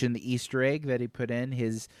 you mentioned the Easter egg that he put in,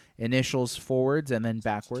 his initials forwards and then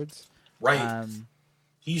backwards. Right.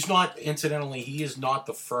 He is not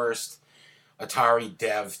the first Atari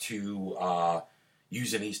dev to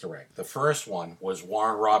use an Easter egg. The first one was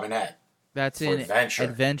Warren Robinette. That's in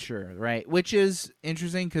Adventure, right? Which is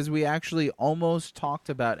interesting because we actually almost talked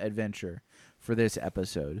about Adventure for this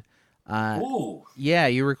episode. Ooh. Yeah,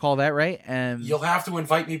 you recall that, right? You'll have to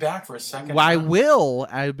invite me back for a second. I will.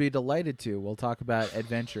 I'd be delighted to. We'll talk about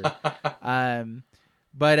Adventure.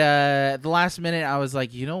 But the last minute, I was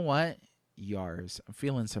like, you know what? Yars. I'm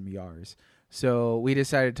feeling some Yars. So we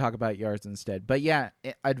decided to talk about Yars instead. But yeah,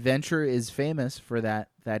 Adventure is famous for that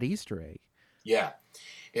Easter egg. Yeah.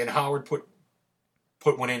 And Howard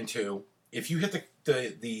put one in too. If you hit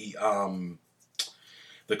the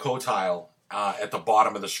code tile at the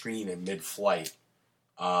bottom of the screen in mid-flight,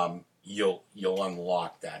 you'll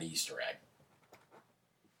unlock that Easter egg.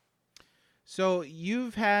 So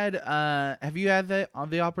you've had, have you had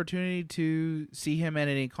the opportunity to see him at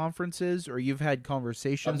any conferences, or you've had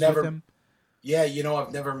conversations with him? Yeah,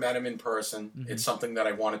 I've never met him in person. Mm-hmm. It's something that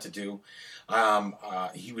I wanted to do.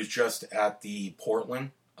 He was just at the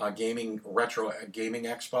Portland Retro Gaming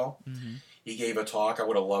Expo. Mm-hmm. He gave a talk. I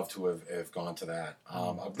would have loved to have gone to that.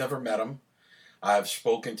 I've never met him. I've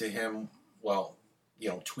spoken to him,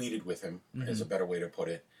 tweeted with him, mm-hmm. is a better way to put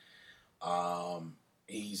it.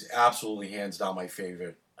 He's absolutely hands down my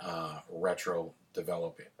favorite retro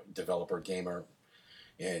developer, gamer,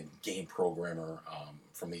 and game programmer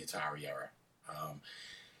from the Atari era.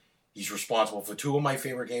 He's responsible for two of my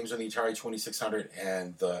favorite games on the Atari 2600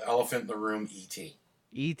 and the elephant in the room, E.T.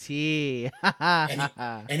 E.T.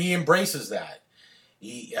 and he embraces that.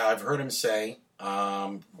 I've heard him say,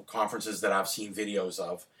 conferences that I've seen videos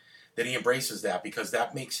of, that he embraces that because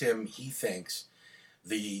that makes him, he thinks,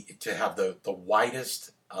 to have the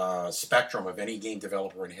widest spectrum of any game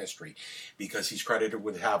developer in history, because he's credited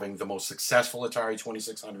with having the most successful Atari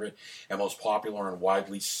 2600 and most popular and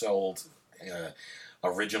widely sold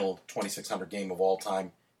original 2600 game of all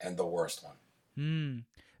time, and the worst one.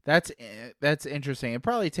 That's interesting. It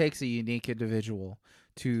probably takes a unique individual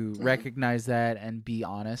to recognize that and be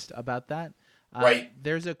honest about that. Right.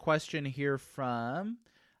 There's a question here from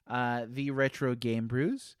the Retro Game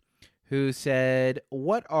Brews, who said,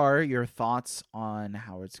 what are your thoughts on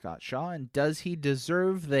Howard Scott Shaw, and does he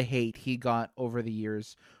deserve the hate he got over the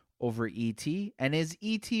years over E.T.? And is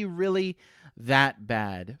E.T. really that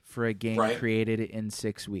bad for a game created in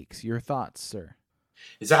 6 weeks? Your thoughts, sir?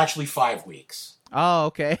 It's actually 5 weeks. Oh,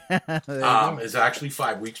 okay. It's actually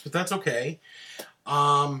 5 weeks, but that's okay.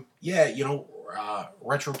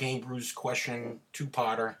 Retro Game Brews question,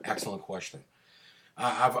 two-parter, excellent question.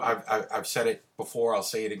 I've said it before, I'll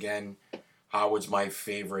say it again. Howard's my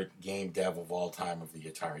favorite game dev of all time of the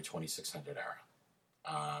Atari 2600 era.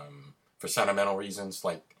 For sentimental reasons,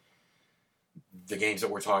 like the games that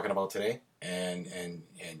we're talking about today, and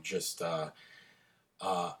just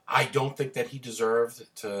I don't think that he deserved,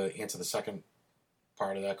 to answer the second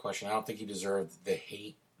part of that question, I don't think he deserved the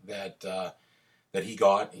hate that he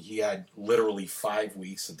got. He had literally 5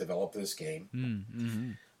 weeks to develop this game.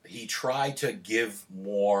 Mm-hmm. He tried to give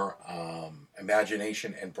more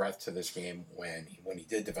imagination and breadth to this game when he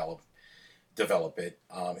did develop it.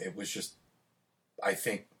 It was just, I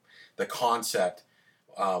think, the concept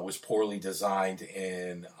was poorly designed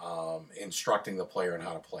in instructing the player on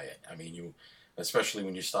how to play it. I mean, especially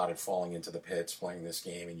when you started falling into the pits playing this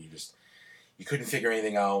game, and you couldn't figure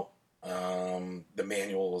anything out. The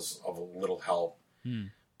manual was of a little help, and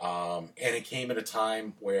it came at a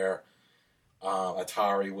time where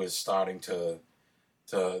Atari was starting to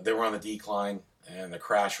they were on the decline, and the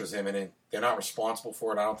crash was imminent. They're not responsible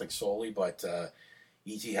for it, I don't think solely, but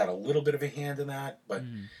E.T. had a little bit of a hand in that. But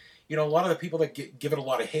a lot of the people that give it a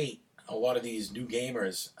lot of hate a lot of these new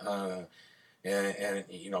gamers, and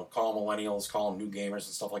call them millennials, call them new gamers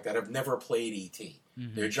and stuff like that, have never played ET.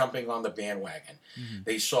 Mm-hmm. They're jumping on the bandwagon. Mm-hmm.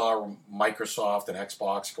 They saw Microsoft and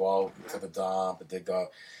Xbox go out to the dump and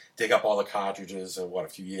dig up all the cartridges a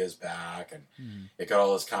few years back, and it got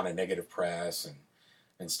all this kind of negative press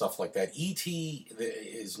and stuff like that. E.T.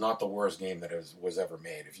 is not the worst game that was ever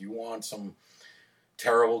made. If you want some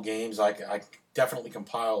terrible games, I definitely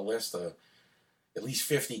compile a list of at least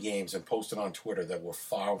 50 games and post it on Twitter that were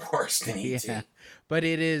far worse than E.T. Yeah, but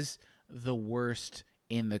it is the worst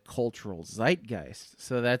in the cultural zeitgeist.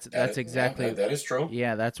 So that's exactly... Yeah, that is true.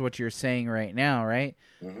 Yeah, that's what you're saying right now, right?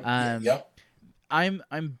 Mm-hmm. Yep.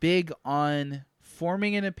 I'm big on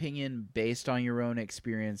forming an opinion based on your own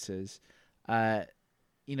experiences.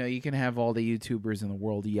 You can have all the YouTubers in the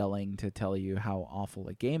world yelling to tell you how awful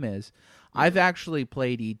a game is. Mm-hmm. I've actually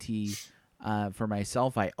played E.T. For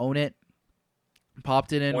myself. I own it.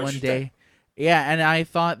 Popped it in one day. Yeah, and I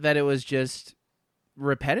thought that it was just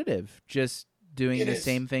repetitive, just doing the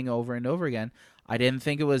same thing over and over again. I didn't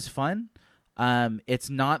think it was fun. It's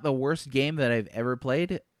not the worst game that I've ever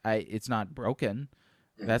played. It's not broken.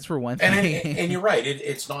 That's for one thing. And you're right.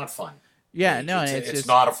 It's not fun. Yeah, it's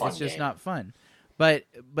not a fun game. It's just not fun. But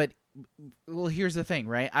well, here's the thing,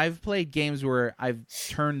 right? I've played games where I've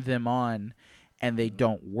turned them on and they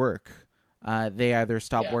don't work. They either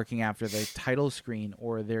stop working after the title screen,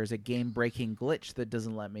 or there's a game-breaking glitch that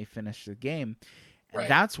doesn't let me finish the game. Right.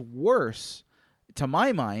 That's worse, to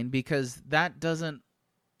my mind, because it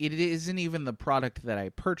isn't even the product that I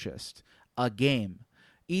purchased, a game.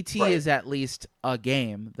 E.T. is at least a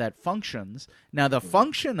game that functions. Now, the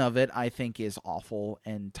function of it, I think, is awful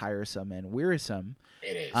and tiresome and wearisome.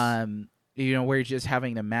 It is. Where you're just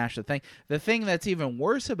having to mash the thing. The thing that's even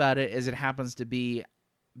worse about it is it happens to be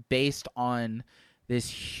based on this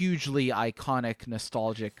hugely iconic,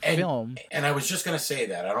 nostalgic film. And I was just going to say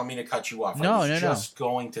that. I don't mean to cut you off. I was just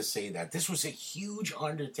going to say that. This was a huge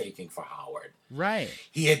undertaking for Howard. Right.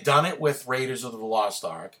 He had done it with Raiders of the Lost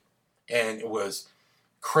Ark, and it was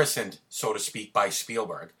christened, so to speak, by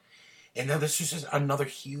Spielberg. And now this is just another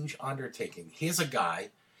huge undertaking. Here's a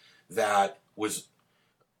guy that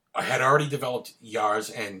had already developed YARS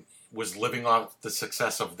and was living off the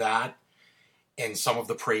success of that and some of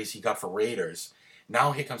the praise he got for Raiders.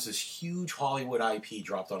 Now here comes this huge Hollywood IP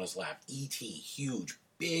dropped on his lap. E.T., huge,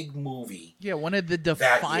 big movie. Yeah, one of the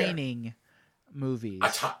defining movies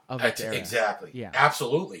of its era. Exactly. Yeah.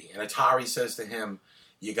 Absolutely. And Atari says to him,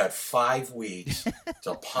 you got 5 weeks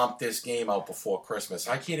to pump this game out before Christmas.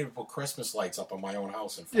 I can't even put Christmas lights up on my own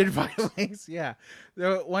house in 5 weeks. Yeah.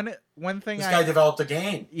 One thing this guy developed a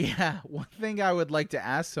game. Yeah. One thing I would like to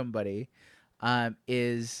ask somebody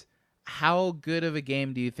is, how good of a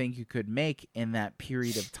game do you think you could make in that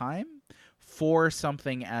period of time for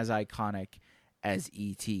something as iconic as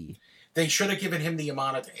E.T.? They should have given him the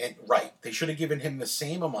amount of... They should have given him the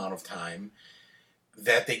same amount of time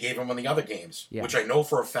that they gave him on the other games, which I know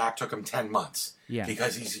for a fact took him 10 months. Yeah.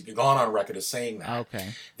 Because he's gone on record as saying that. Okay.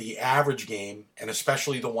 The average game, and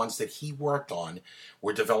especially the ones that he worked on,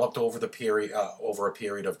 were developed over a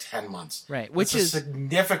period of 10 months. Right, which is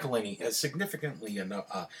significantly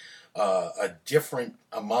a different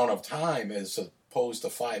amount of time as opposed to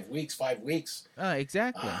 5 weeks. 5 weeks.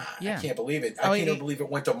 Exactly. Yeah. I can't believe it. I can't even believe it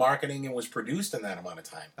went to marketing and was produced in that amount of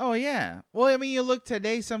time. Oh yeah. Well, I mean, you look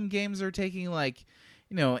today, some games are taking 8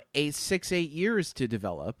 years to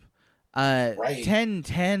develop. Right.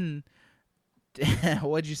 10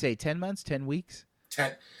 what'd you say? 10 months? 10 weeks?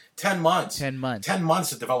 10 months. 10 months. 10 months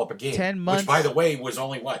to develop a game. 10 months. Which, by the way, was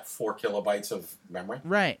only, 4 kilobytes of memory?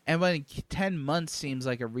 Right. And when 10 months seems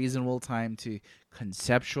like a reasonable time to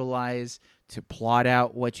conceptualize, to plot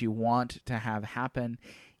out what you want to have happen.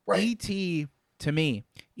 Right. E.T., to me,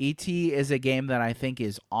 E.T. is a game that I think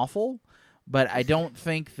is awful, but I don't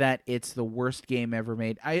think that it's the worst game ever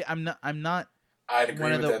made. I'm not I'd agree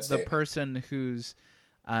one with of that the statement. person who's...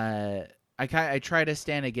 I try to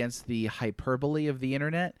stand against the hyperbole of the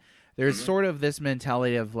internet. There's sort of this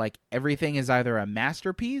mentality of everything is either a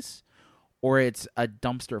masterpiece or it's a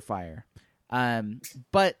dumpster fire.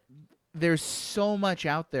 But there's so much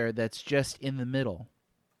out there that's just in the middle.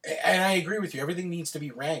 And I agree with you. Everything needs to be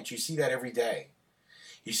ranked. You see that every day.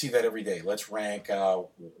 Let's rank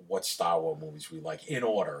what Star Wars movies we like in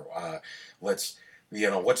order. What's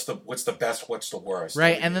the best, what's the worst.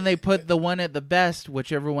 Right, and then they put the one at the best,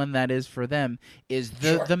 whichever one that is for them, is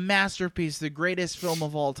the masterpiece, the greatest film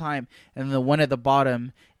of all time, and the one at the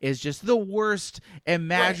bottom is just the worst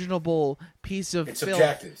imaginable piece of film. It's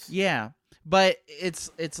objective. Yeah, but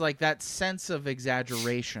it's like that sense of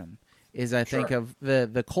exaggeration is I think Sure. of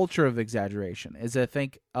the culture of exaggeration is I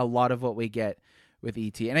think a lot of what we get with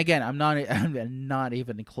ET. And again, I'm not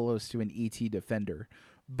even close to an ET defender,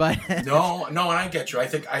 but No, no, and I get you. I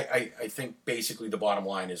think basically the bottom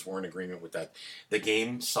line is we're in agreement with that. The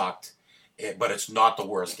game sucked, but it's not the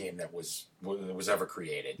worst game that was ever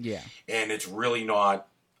created. yeah, And it's really not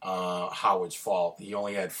Howard's fault. He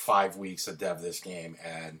only had 5 weeks to dev this game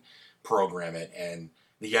and program it, and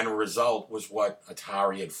the end result was what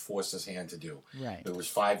Atari had forced his hand to do. right. It was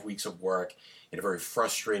 5 weeks of work in a very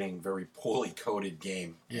frustrating, very poorly coded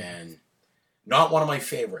game, and not one of my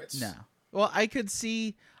favorites. No. Well, I could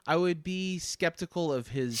see I would be skeptical of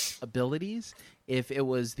his abilities if it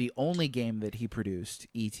was the only game that he produced,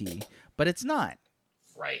 E.T., but it's not.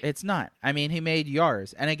 Right. It's not. I mean, he made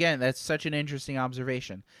Yars. And again, that's such an interesting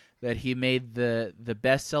observation that he made the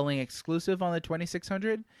best-selling exclusive on the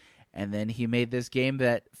 2600 and then he made this game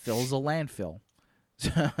that fills a landfill.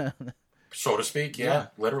 So to speak, yeah.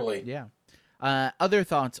 Literally. Yeah. Other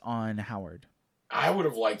thoughts on Howard? I would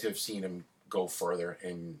have liked to have seen him go further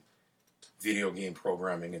in video game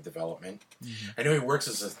programming and development. Mm-hmm. I know he works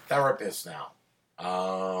as a therapist now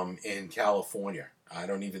in California. I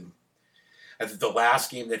think the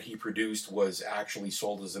last game that he produced was actually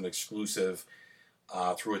sold as an exclusive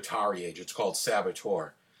through Atari Age. It's called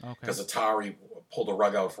Saboteur. Because Atari pulled the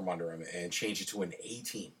rug out from under him and changed it to an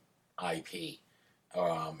A-Team IP.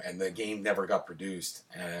 And the game never got produced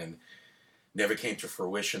and never came to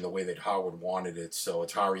fruition the way that Howard wanted it. So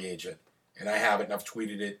Atari Age it. And I have it, and I've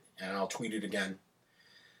tweeted it, and I'll tweet it again.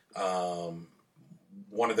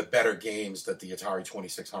 One of the better games that the Atari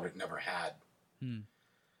 2600 never had.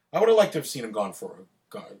 I would have liked to have seen him gone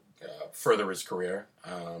further his career,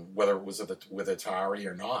 whether it was with Atari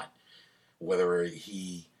or not. Whether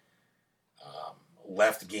he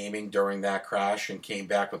left gaming during that crash and came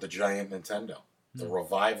back with the giant Nintendo, the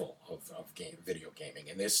revival of video gaming.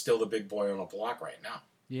 And they're still the big boy on the block right now.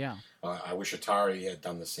 Yeah. I wish Atari had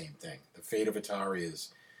done the same thing. The fate of Atari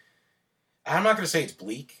is, I'm not going to say it's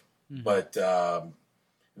bleak, but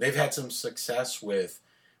they've had some success with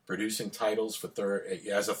producing titles for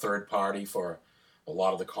as a third party for a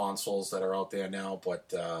lot of the consoles that are out there now, but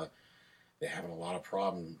they're having a lot of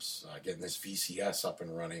problems getting this VCS up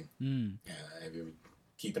and running. Have you been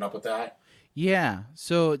keeping up with that? Yeah.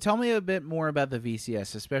 So tell me a bit more about the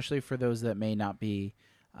VCS, especially for those that may not be.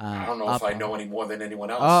 I don't know if I know any more than anyone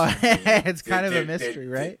else. Oh, it's kind of a mystery,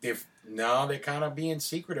 right? They're kind of being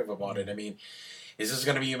secretive about it. I mean, is this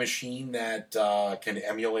going to be a machine that can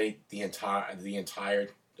emulate the entire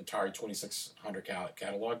Atari 2600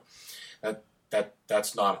 catalog?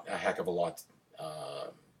 That's not a heck of a lot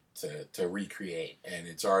to recreate, and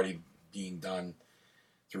it's already being done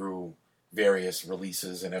through various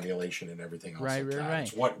releases and emulation and everything else. Right.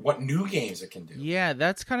 What new games it can do? Yeah,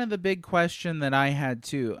 that's kind of the big question that I had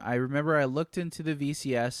too. I remember I looked into the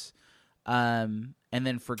VCS, and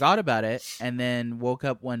then forgot about it, and then woke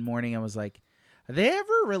up one morning and was like, "Have they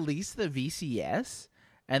ever released the VCS?"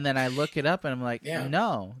 And then I look it up and I'm like,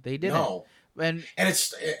 "No, they didn't." No. And I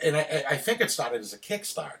think it started as a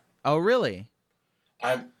Kickstart. Oh, really?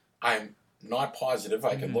 I'm not positive.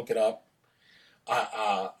 I can look it up.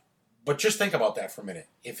 But just think about that for a minute.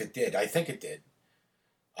 If it did, I think it did.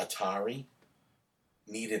 Atari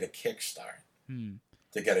needed a kickstart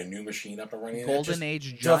to get a new machine up and running. Golden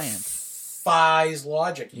Age giant. Defies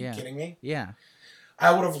logic. Are you kidding me? Yeah.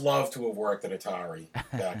 I would have loved to have worked at Atari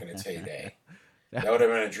back in its heyday. That would have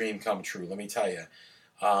been a dream come true, let me tell you.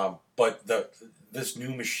 But this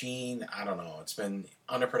new machine, I don't know. It's been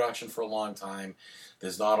under production for a long time.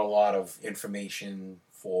 There's not a lot of information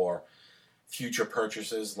for future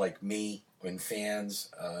purchases like me and fans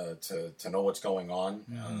to know what's going on,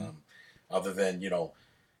 other than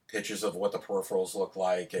pictures of what the peripherals look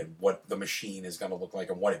like and what the machine is going to look like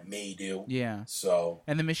and what it may do. Yeah. So,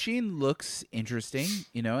 and the machine looks interesting.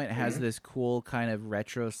 It has this cool kind of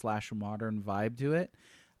retro/modern vibe to it.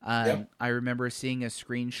 I remember seeing a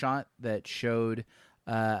screenshot that showed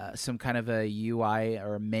some kind of a UI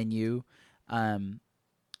or a menu.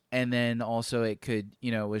 And then also it could,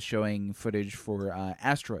 was showing footage for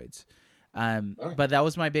asteroids. But that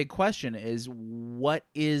was my big question is what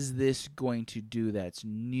is this going to do that's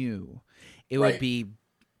new? It would be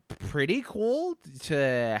pretty cool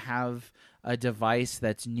to have a device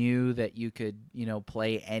that's new that you could,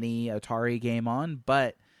 play any Atari game on.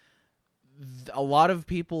 But a lot of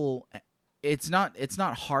people, it's not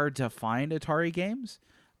hard to find Atari games.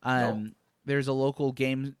 There's a local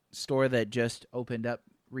game store that just opened up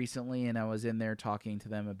recently, and I was in there talking to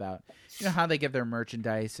them about how they get their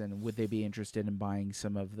merchandise and would they be interested in buying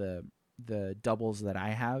some of the doubles that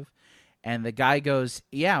I have. And the guy goes,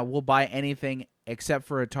 yeah, we'll buy anything except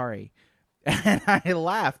for Atari. And I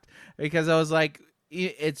laughed because I was like,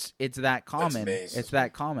 it's that common. It's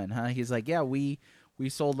that common, huh? He's like, yeah, we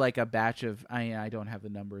sold like a batch of, I don't have the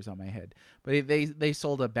numbers on my head, but they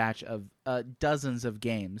sold a batch of dozens of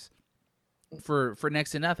games for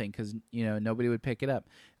next to nothing because, you know, nobody would pick it up.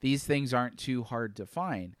 These things aren't too hard to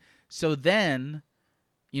find. So then,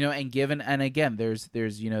 you know, and again, there's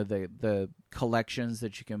you know, the collections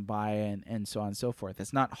that you can buy and so on and so forth.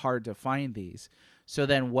 It's not hard to find these. So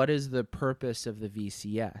then what is the purpose of the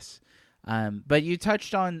VCS? But you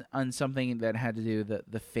touched on something that had to do with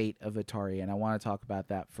the fate of Atari, and I want to talk about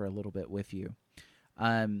that for a little bit with you.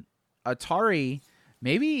 Atari,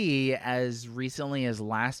 maybe as recently as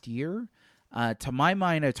last year, to my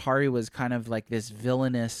mind, Atari was kind of like this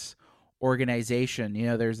villainous organization. You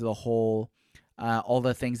know, there's the whole, all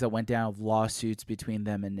the things that went down with lawsuits between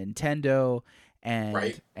them and Nintendo,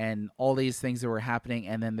 and all these things that were happening.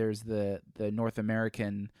 And then there's the North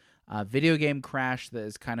American video game crash that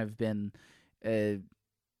has kind of been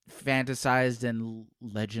fantasized and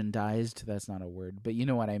legendized. That's not a word, but you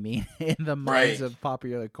know what I mean, in the minds of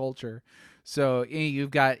popular culture. So you've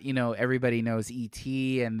got, you know, everybody knows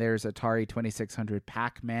E.T. and there's Atari 2600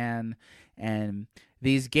 Pac-Man and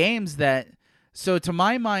these games that, so to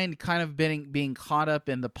my mind, kind of being caught up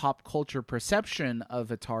in the pop culture perception of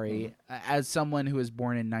Atari as someone who was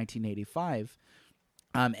born in 1985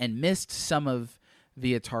 and missed some of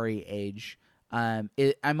the Atari age.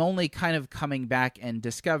 I'm only kind of coming back and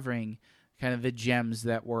discovering kind of the gems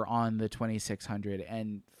that were on the 2600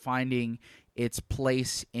 and finding its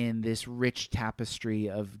place in this rich tapestry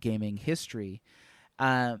of gaming history.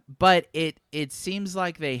 But it seems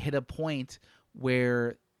like they hit a point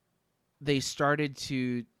where they started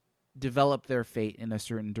to develop their fate in a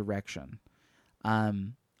certain direction.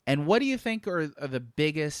 And what do you think are the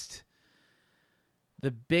biggest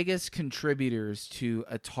contributors to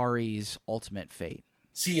Atari's ultimate fate?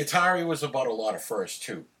 See, Atari was about a lot of firsts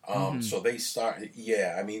too. So they started.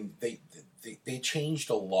 Yeah, I mean, they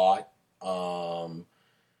changed a lot early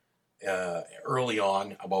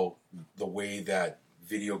on about the way that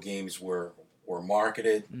video games were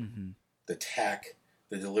marketed, the tech,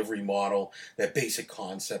 the delivery model, that basic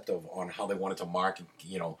concept of on how they wanted to market,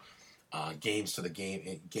 you know, games to the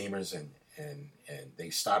gamers, and they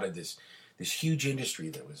started this huge industry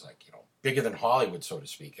that was like, you know, bigger than Hollywood, so to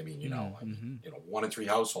speak. I mean, you know, you know, 1 in 3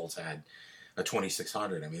 households had a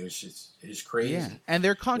 2600. I mean, it's crazy. Yeah, and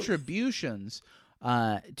their contributions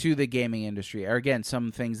to the gaming industry are, again,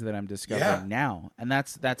 some things that I'm discovering now, and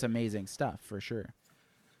that's amazing stuff for sure.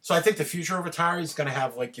 So I think the future of Atari is going to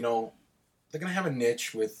have, like, you know, they're going to have a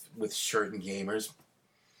niche with certain gamers.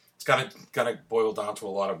 It's gonna boil down to a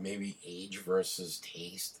lot of maybe age versus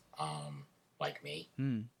taste, like me.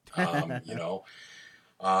 You know,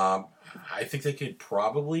 I think they could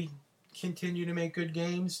probably continue to make good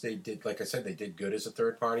games. They did, like I said, they did good as a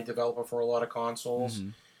third-party developer for a lot of consoles.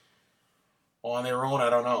 On their own, I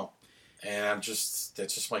don't know. And that's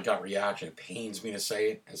just my gut reaction. It pains me to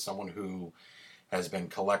say it as someone who has been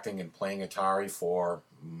collecting and playing Atari for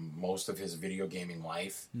most of his video gaming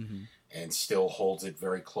life, and still holds it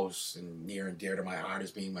very close and near and dear to my heart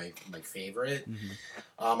as being my favorite.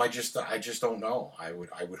 I just don't know. I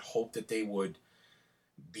would hope that they would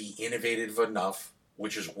be innovative enough,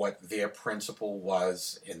 which is what their principle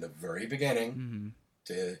was in the very beginning,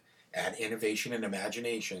 to add innovation and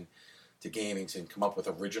imagination to gaming and come up with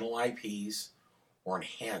original IPs or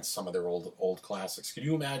enhance some of their old classics. Could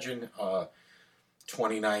you imagine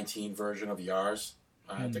 2019 version of Yars?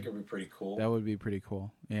 I think it would be pretty cool. That would be pretty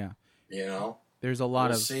cool. Yeah. You know? There's a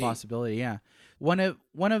lot of possibility, yeah. One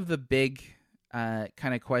of the big kind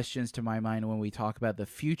of questions to my mind when we talk about the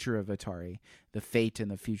future of Atari, the fate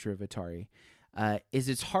and the future of Atari, is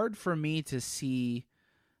it's hard for me to see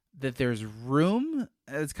that there's room.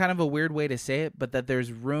 It's kind of a weird way to say it, but that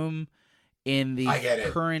there's room in the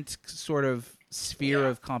current sort of sphere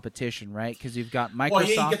of competition, right? Because you've got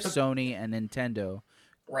Microsoft, Sony, and Nintendo.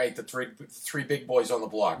 Right, the three big boys on the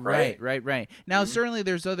block, right? Right. Now, certainly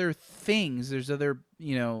there's other things. There's other,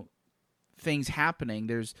 you know, things happening.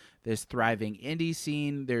 There's this thriving indie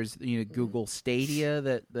scene. There's, you know, Google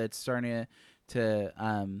Stadia that's starting to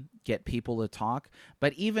get people to talk.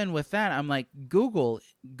 But even with that, I'm like, Google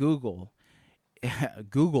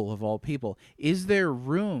of all people, is there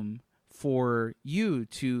room for you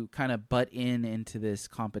to kind of butt into this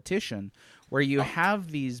competition where you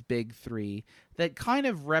have these big three that kind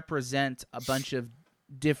of represent a bunch of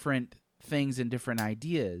different things and different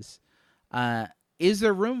ideas? Is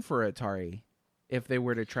there room for Atari if they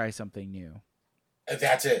were to try something new?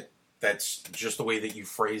 That's it. that's just the way that you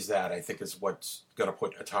phrase that. I think is what's going to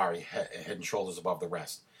put Atari head and shoulders above the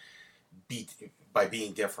rest. By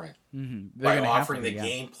being different, by offering the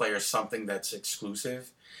game players something that's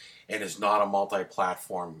exclusive and is not a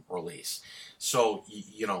multi-platform release. So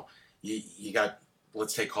you got,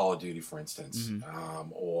 let's take Call of Duty for instance,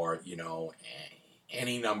 or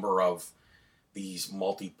any number of these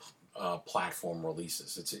multi-platform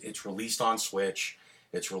releases. It's released on Switch,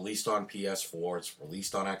 it's released on PS4, it's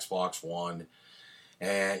released on Xbox One,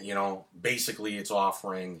 and basically it's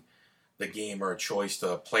offering the gamer a choice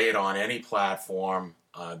to play it on any platform.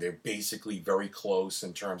 They're basically very close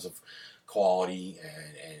in terms of quality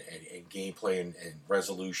and gameplay and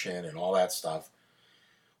resolution and all that stuff.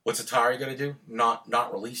 What's Atari going to do?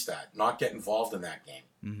 Not release that. Not get involved in that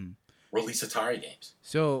game. Release Atari games.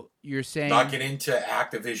 So you're saying not get into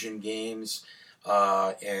Activision games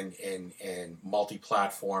and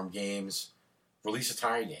multi-platform games. Release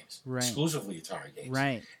Atari games. Right. Exclusively Atari games.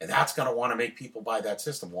 Right. And that's going to want to make people buy that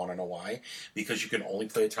system. Want to know why? Because you can only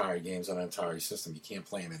play Atari games on an Atari system. You can't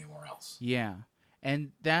play them anywhere else. Yeah. And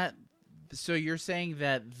so you're saying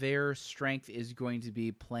that their strength is going to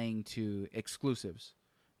be playing to exclusives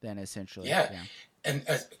then, essentially. Yeah. And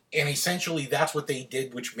essentially that's what they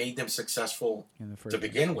did, which made them successful to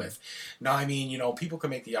begin with. Now, I mean, people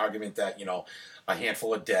can make the argument that, a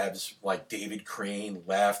handful of devs like David Crane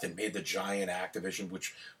left and made the giant Activision,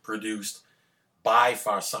 which produced by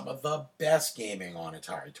far some of the best gaming on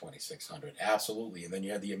Atari 2600. Absolutely. And then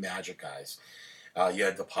you had the Imagic guys. You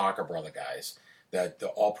had the Parker Brother guys that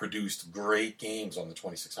all produced great games on the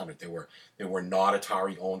 2600. They were not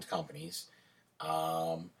Atari-owned companies.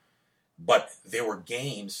 But there were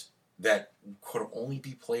games that could only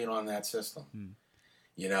be played on that system.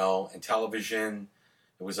 And television,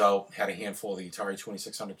 it was out, had a handful of the Atari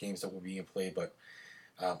 2600 games that were being played, but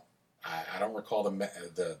I don't recall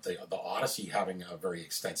the Odyssey having a very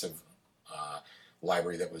extensive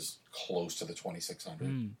library that was close to the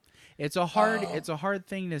 2600. It's a hard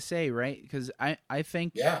thing to say, right? Because I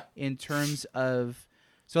think in terms of,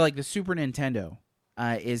 so like the Super Nintendo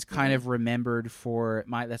is kind of remembered for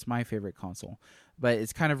that's my favorite console, but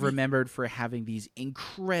it's kind of remembered for having these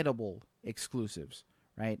incredible exclusives,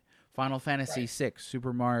 right? Final Fantasy VI,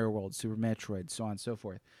 Super Mario World, Super Metroid, so on and so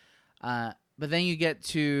forth. But then you get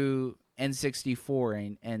to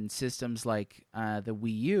N64 and systems like the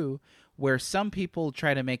Wii U, where some people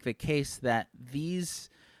try to make the case that these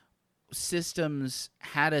systems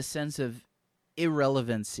had a sense of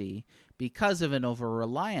irrelevancy because of an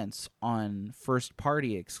over-reliance on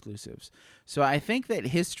first-party exclusives. So I think that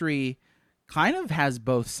history kind of has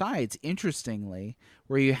both sides, interestingly,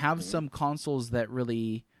 where you have some consoles that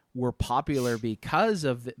really were popular because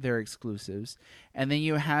of their exclusives, and then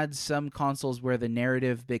you had some consoles where the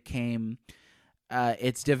narrative became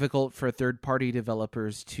it's difficult for third-party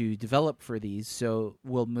developers to develop for these, so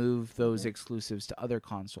we'll move those exclusives to other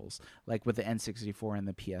consoles, like with the N64 and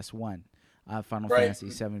the PS1. Final Fantasy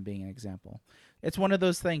VII being an example. It's one of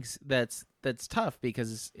those things that's tough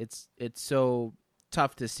because it's so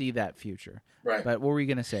tough to see that future. Right. But what were you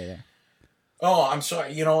going to say there? Oh, I'm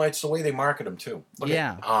sorry. It's the way they market them too.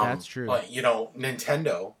 That's true.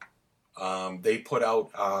 Nintendo, they put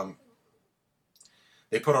out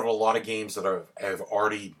a lot of games that have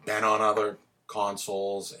already been on other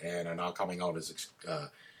consoles and are now coming out as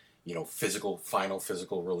final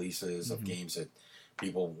physical releases of games that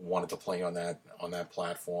people wanted to play on that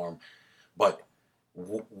platform. But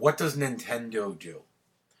what does Nintendo do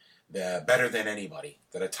better than anybody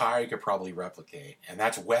that Atari could probably replicate? And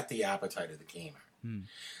that's whet the appetite of the gamer.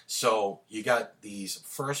 So you got these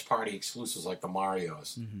first-party exclusives like the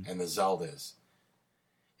Marios and the Zeldas,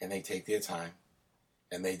 and they take their time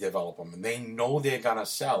and they develop them, and they know they're gonna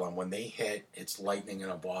sell, and when they hit, it's lightning in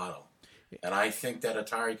a bottle. And I think that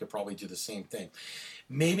Atari could probably do the same thing.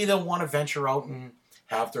 Maybe they'll want to venture out and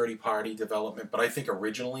have third-party development, but I think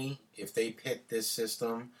originally, if they picked this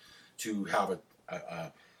system to have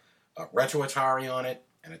a retro Atari on it,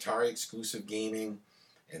 and Atari exclusive gaming,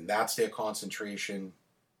 and that's their concentration,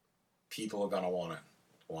 people are going to want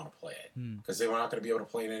to play it because they're not going to be able to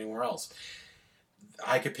play it anywhere else.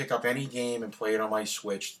 I could pick up any game and play it on my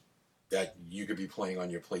Switch that you could be playing on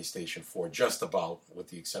your PlayStation 4, just about, with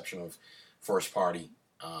the exception of first-party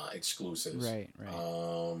exclusives. Right.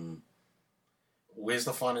 Where's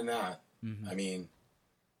the fun in that? I mean,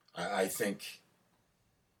 I think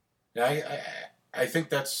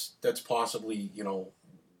that's possibly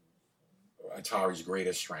Atari's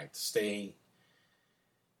greatest strength. Stay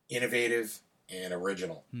innovative and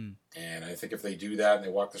original. And I think if they do that and they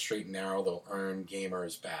walk the straight and narrow, they'll earn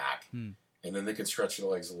gamers back. And then they can stretch their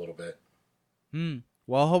legs a little bit.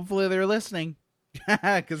 Well, hopefully they're listening,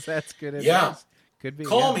 because that's good advice. Yeah. Could be.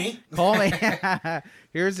 Call me. Call me.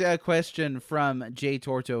 Here's a question from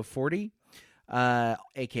JTorto40,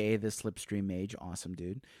 aka the Slipstream Mage. Awesome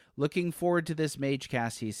dude. Looking forward to this Mage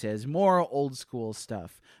cast, he says. More old school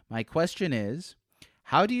stuff. My question is,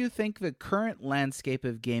 how do you think the current landscape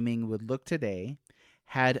of gaming would look today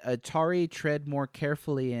had Atari tread more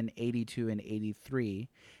carefully in 82 and 83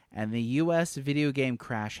 and the US video game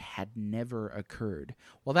crash had never occurred?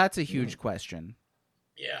 Well, that's a huge question.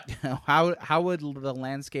 Yeah. How would the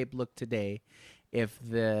landscape look today if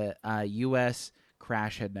the U.S.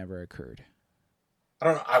 crash had never occurred? I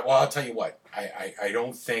don't know. I'll tell you what. I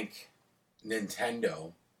don't think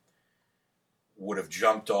Nintendo would have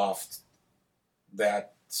jumped off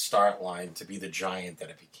that start line to be the giant that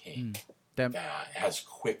it became as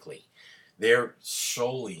quickly. They're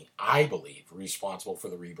solely, I believe, responsible for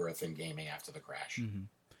the rebirth in gaming after the crash. Mm-hmm.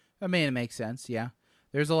 I mean, it makes sense, yeah.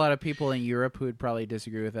 There's a lot of people in Europe who would probably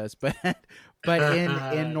disagree with us, but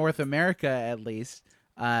in North America at least,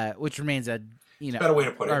 which remains a better way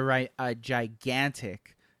to put it, right, a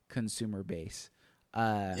gigantic consumer base.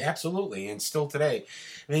 Yeah, absolutely, and still today,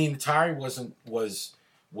 I mean, Atari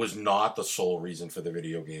was not the sole reason for the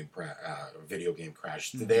video game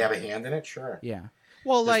crash. Did they have a hand in it? Sure. Yeah.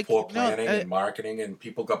 Well, there's poor planning and marketing, and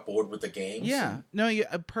people got bored with the games. Yeah.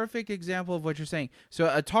 A perfect example of what you're saying. So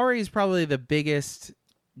Atari is probably the biggest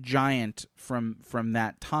giant from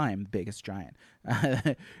that time. Biggest giant.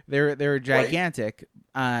 They're gigantic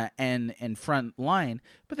and front line.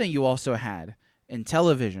 But then you also had in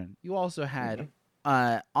television. You also had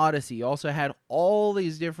Odyssey. You also had all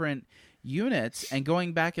these different units. And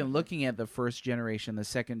going back and looking at the first generation, the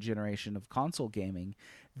second generation of console gaming,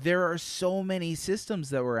 there are so many systems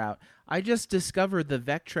that were out. I just discovered the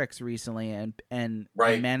Vectrex recently and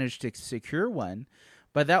managed to secure one.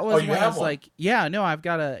 But that was when I was like, I've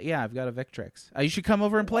got a Vectrex. You should come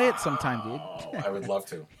over and play it sometime, dude. I would love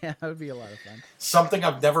to. Yeah, that would be a lot of fun. Something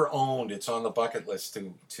I've never owned. It's on the bucket list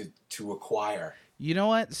to acquire. You know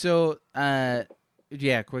what? So,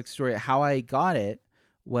 quick story. How I got it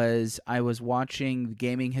was I was watching The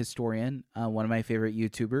Gaming Historian, one of my favorite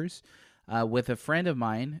YouTubers, with a friend of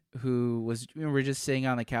mine who was, we were just sitting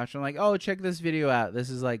on the couch. And I'm like, oh, check this video out. This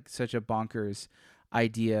is like such a bonkers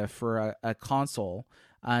idea for a console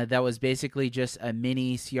that was basically just a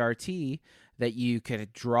mini CRT that you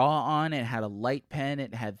could draw on. It had a light pen.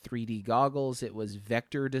 It had 3D goggles. It was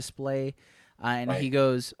vector display. And he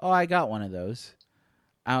goes, oh, I got one of those.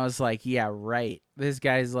 I was like, yeah, right. This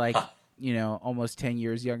guy's like, almost 10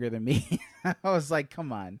 years younger than me. I was like,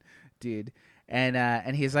 come on, dude.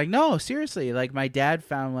 And he's like, no, seriously. Like, my dad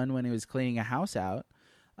found one when he was cleaning a house out,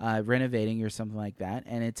 renovating or something like that.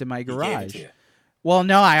 And it's in my garage. Well,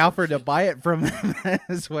 no, I offered to buy it from him.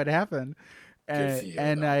 That's what happened.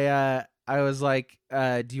 And I was like,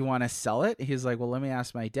 do you want to sell it? He's like, well, let me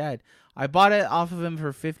ask my dad. I bought it off of him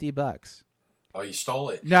for $50. Oh, you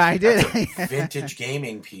stole it? No, I did. That's a vintage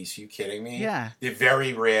gaming piece. You kidding me? Yeah. They're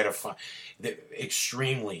very rare to find. They're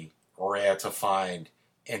extremely rare to find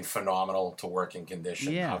and phenomenal to work in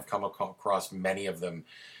condition. Yeah. I've come across many of them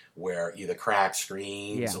where either cracked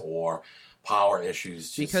screens or power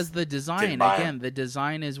issues. Because the design, again, the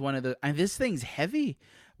design is one of the... And this thing's heavy,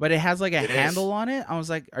 but it has like a handle on it. I was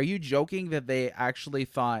like, are you joking that they actually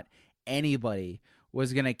thought anybody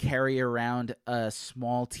was going to carry around a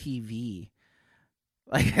small TV?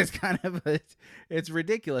 Like, it's kind of it's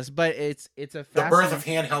ridiculous, but it's a the birth of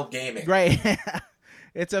handheld gaming, right?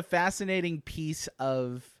 It's a fascinating piece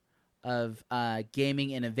of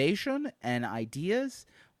gaming innovation and ideas,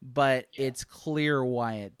 but it's clear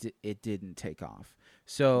why it didn't take off.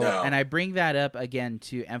 So, and I bring that up again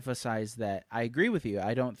to emphasize that I agree with you.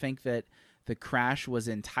 I don't think that the crash was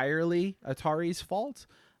entirely Atari's fault.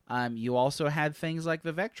 You also had things like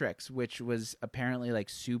the Vectrex, which was apparently like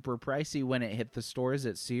super pricey when it hit the stores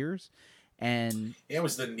at Sears, and it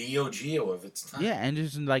was the Neo Geo of its time. Yeah, and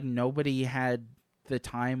just like nobody had the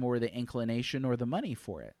time or the inclination or the money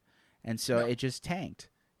for it, and so it just tanked.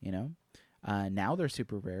 Now they're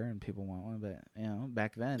super rare and people want one, but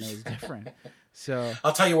back then it was different. So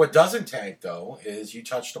I'll tell you what doesn't tank though is you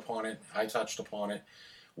touched upon it. I touched upon it.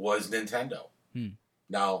 Was Nintendo.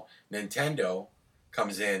 Now Nintendo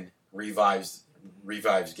comes in, revives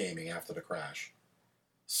gaming after the crash.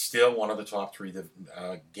 Still one of the top 3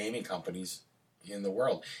 gaming companies in the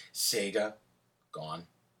world. Sega, gone.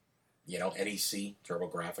 NEC,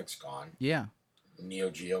 TurboGrafx, gone. Yeah. Neo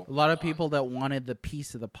Geo. A lot of people that wanted the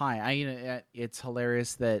piece of the pie. It's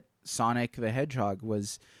hilarious that Sonic the Hedgehog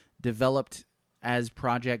was developed as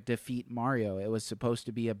Project Defeat Mario. It was supposed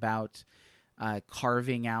to be about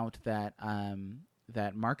carving out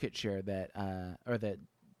that market share that or that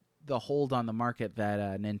the hold on the market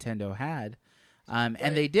that Nintendo had.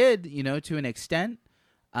 And they did, to an extent.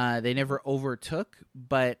 They never overtook,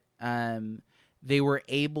 but they were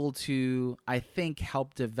able to, I think,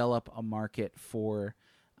 help develop a market for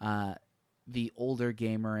the older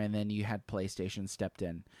gamer, and then you had PlayStation stepped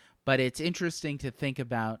in. But it's interesting to think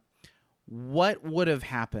about what would have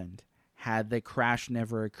happened had the crash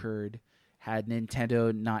never occurred, had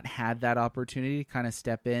Nintendo not had that opportunity to kind of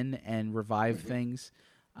step in and revive things.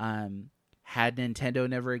 Had Nintendo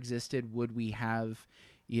never existed, would we have,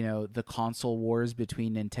 the console wars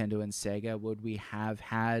between Nintendo and Sega? Would we have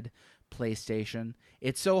had PlayStation?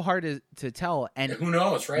 It's so hard to tell. And who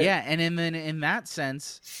knows, right? Yeah, and in that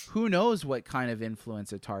sense, who knows what kind of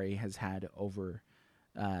influence Atari has had over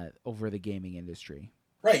the gaming industry.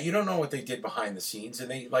 Right, you don't know what they did behind the scenes,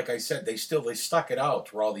 and they, like I said, they stuck it out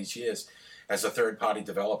for all these years as a third-party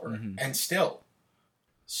developer, and still.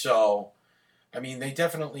 So, I mean, they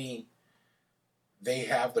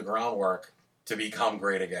have the groundwork to become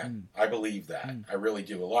great again. I believe that. I really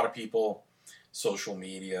do. A lot of people, social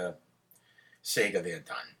media, Sega, they're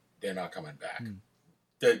done. They're not coming back.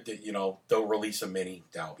 They'll release a mini,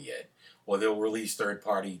 that'll be it. Or they'll release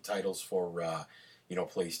third-party titles for,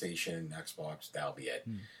 PlayStation, Xbox, that'll be it.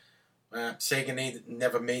 Sega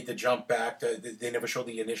never made the jump back. They never showed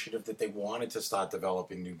the initiative that they wanted to start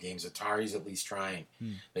developing new games. Atari's at least trying.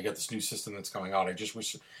 They got this new system that's coming out. I just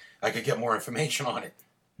wish I could get more information on it.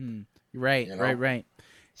 Right.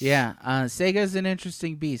 Yeah, Sega's an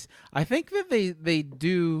interesting beast. I think that they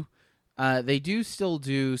do still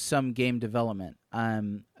do some game development.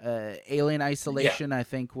 Alien Isolation, I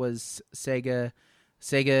think, was Sega.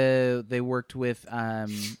 They worked with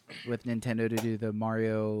Nintendo to do the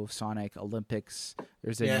Mario Sonic Olympics.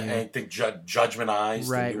 There's I think Judgment Eyes,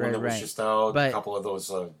 the new one that was just out. A couple of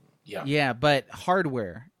those, Yeah, but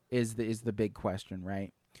hardware is the big question,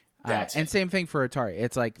 right? And same thing for Atari.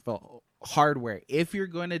 It's like the hardware. If you're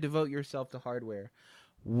going to devote yourself to hardware,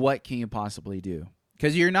 what can you possibly do?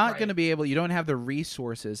 Because you're not going to be able. You don't have the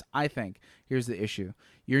resources. I think here's the issue: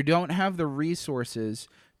 you don't have the resources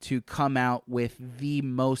to come out with the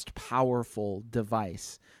most powerful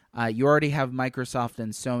device. You already have Microsoft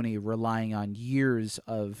and Sony relying on years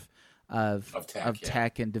of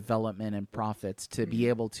tech and development and profits to be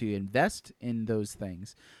able to invest in those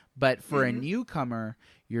things. But for a newcomer,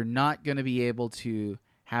 you're not going to be able to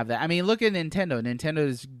have that. I mean, look at Nintendo.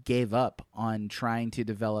 Nintendo's gave up on trying to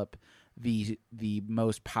develop the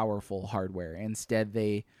most powerful hardware. Instead,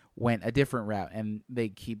 they went a different route, and they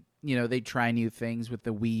keep. They try new things with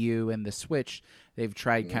the Wii U and the Switch. They've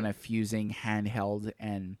tried kind of fusing handheld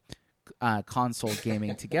and console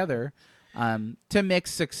gaming together to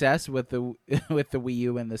mix success with the Wii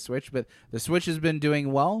U and the Switch. But the Switch has been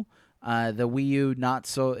doing well. The Wii U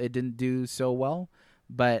it didn't do so well.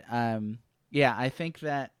 But I think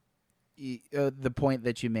that the point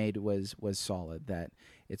that you made was solid. That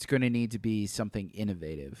it's going to need to be something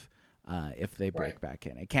innovative. If they break back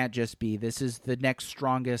in, it can't just be this is the next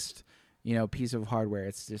strongest, piece of hardware.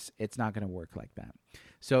 It's not going to work like that.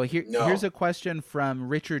 So here's a question from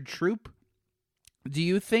Richard Troop. Do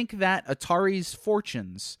you think that Atari's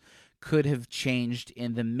fortunes could have changed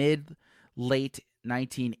in the late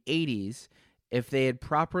 1980s if they had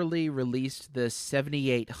properly released the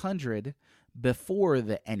 7800 before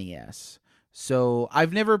the NES? So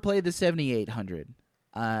I've never played the 7800.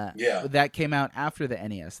 That came out after the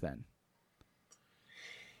NES then.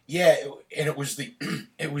 Yeah, and it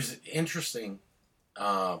was interesting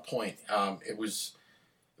point. It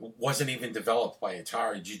wasn't even developed by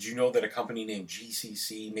Atari. Did you know that a company named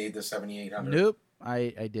GCC made the 7800? Nope,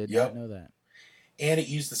 I did not know that. And it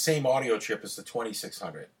used the same audio chip as the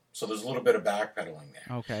 2600. So there's a little bit of backpedaling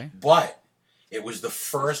there. Okay. But it was the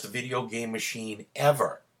first video game machine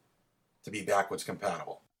ever to be backwards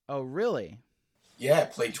compatible. Oh, really? Yeah,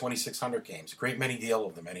 it played 2600 games. A great many deal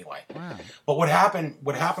of them anyway. Wow. But what happened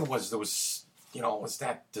was there was, was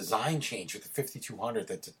that design change with the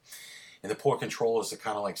 5200 and the poor controllers that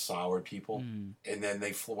kind of like soured people. And then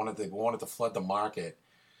they wanted to flood the market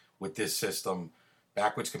with this system.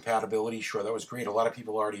 Backwards compatibility, sure, that was great. A lot of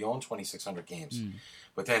people already own 2600 games.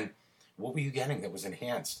 But then what were you getting that was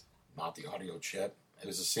enhanced? Not the audio chip. It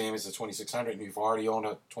was the same as the 2600, and you've already owned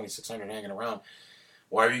a 2600 hanging around.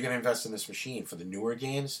 Why are you going to invest in this machine? For the newer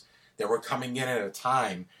games that were coming in at a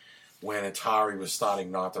time when Atari was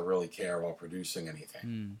starting not to really care about producing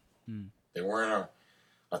anything. There weren't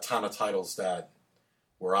a ton of titles that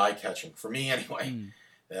were eye-catching, for me anyway,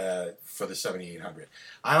 for the 7800.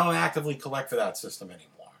 I don't actively collect for that system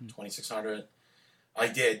anymore. 2600, I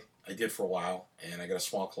did for a while, and I got a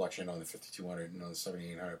small collection on the 5200 and on the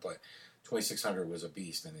 7800, but 2600 was a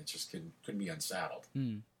beast, and it just couldn't be unsaddled.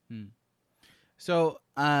 So,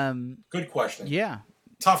 good question. Yeah,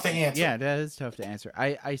 tough to answer. Yeah, that is tough to answer.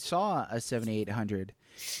 I saw a 7800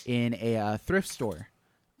 in a thrift store.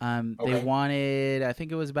 They wanted, I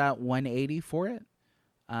think it was about $180 for it.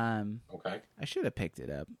 Okay. I should have picked it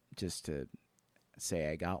up just to say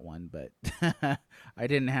I got one, but I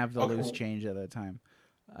didn't have the loose change at the time.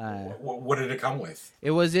 What did it come with?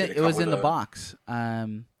 It was in the box.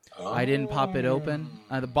 I didn't pop it open.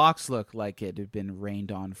 The box looked like it had been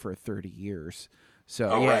rained on for 30 years.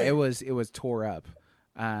 So right. it was tore up.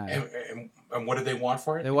 And what did they want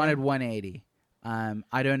for it? They wanted $180.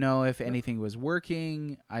 I don't know if anything was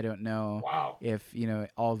working. I don't know if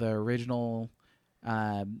all the original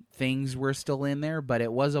things were still in there, but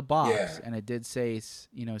it was a box and it did say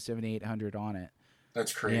 7800 on it.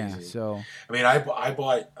 That's crazy. Yeah, so I mean, I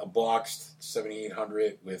bought a boxed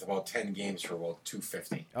 7800 with about 10 games for about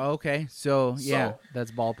 $250. Okay, so yeah, that's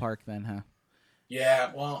ballpark then, huh?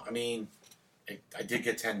 Yeah, well, I mean, I did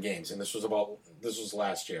get 10 games, and this was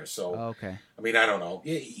last year, so okay. I mean, I don't know.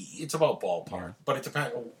 It's about ballpark, but it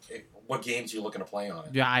depends. What games you're looking to play on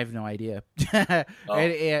it? Yeah, I have no idea.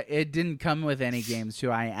 It didn't come with any games, so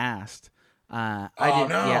I asked.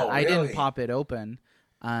 I didn't pop it open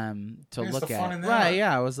to look at. Right?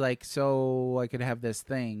 Yeah, I was like, so I could have this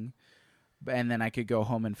thing, and then I could go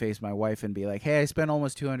home and face my wife and be like, "Hey, I spent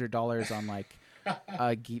almost $200 on like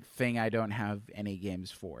a thing I don't have any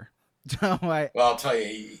games for." So well, I'll tell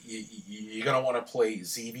you, you're gonna want to play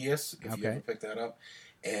Xevious if you ever pick that up.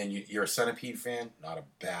 And you're a Centipede fan, not a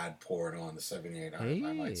bad port on the 7800,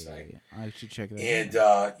 I might say. I should check that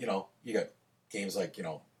out. And, you got games like,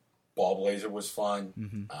 Ball Blazer was fun.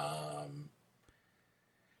 Mm-hmm.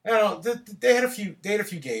 I don't know, they had a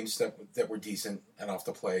few games that were decent enough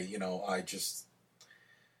to play. It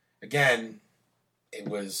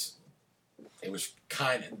was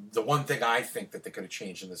kind of, the one thing I think that they could have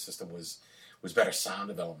changed in the system was better sound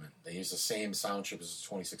development. They used the same sound chip as the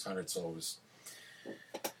 2600, so it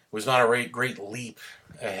was not a great leap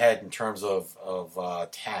ahead in terms of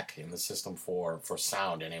tech in the system for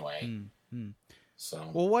sound anyway. Mm-hmm.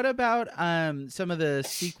 So well, what about some of the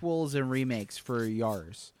sequels and remakes for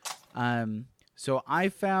Yars? So I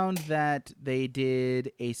found that they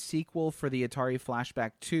did a sequel for the Atari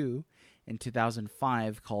Flashback 2 in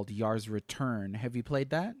 2005 called Yars Return. Have you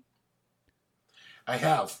played that? I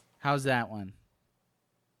have. How's that one?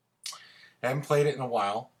 I haven't played it in a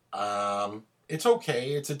while. It's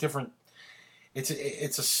okay. It's a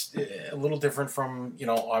little different from,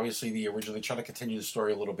 obviously the original. They try to continue the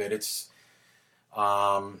story a little bit. It's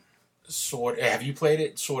have you played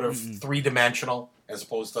it? Sort of 3-dimensional as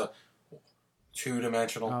opposed to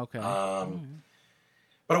 2-dimensional. Okay.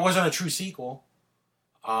 But it wasn't a true sequel.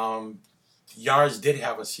 Yars did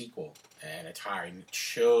have a sequel, and Atari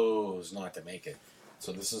chose not to make it.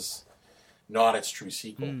 So this is not its true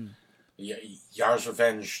sequel. Yars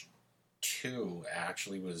Revenge 2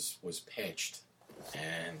 actually was pitched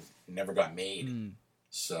and never got made.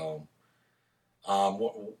 So,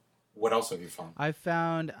 what else have you found? I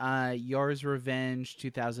found Yars Revenge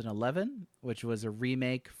 2011, which was a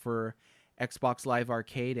remake for Xbox Live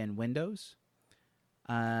Arcade and Windows.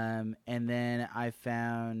 And then I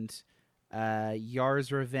found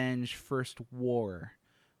Yars Revenge First War,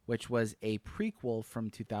 which was a prequel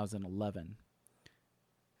from 2011.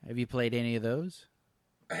 Have you played any of those?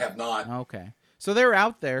 I have not. Okay. So they're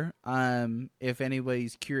out there. If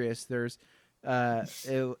anybody's curious, there's I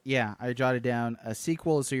jotted down a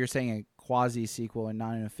sequel. So you're saying a quasi sequel and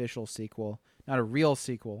not an official sequel, not a real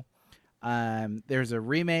sequel. There's a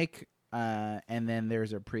remake, and then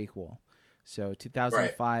there's a prequel. So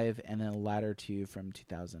 2005 and then the latter two from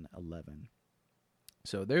 2011.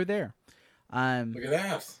 So they're there. Look at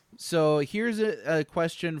that. So here's a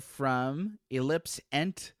question from Ellipse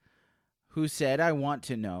Ent, who said, I want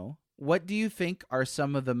to know, what do you think are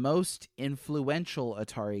some of the most influential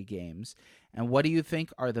Atari games, and what do you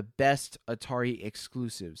think are the best Atari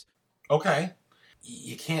exclusives? Okay.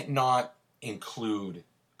 You can't not include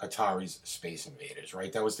Atari's Space Invaders,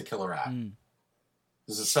 right? That was the killer app.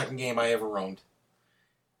 This is the second game I ever owned.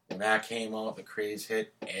 When that came out, the craze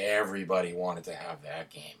hit. Everybody wanted to have that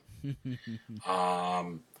game.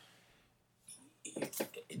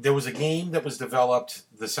 There was a game that was developed,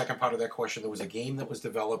 the second part of that question, there was a game that was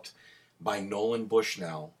developed by Nolan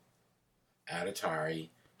Bushnell at Atari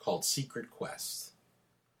called Secret Quest.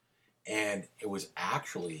 And it was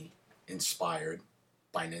actually inspired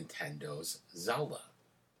by Nintendo's Zelda.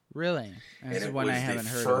 Really? That's one I haven't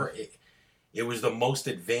heard of. It was the most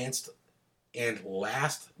advanced And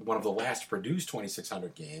one of the last produced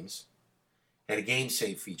 2600 games had a game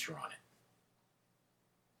save feature on it.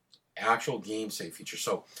 Actual game save feature.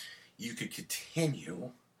 So you could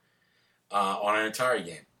continue on an Atari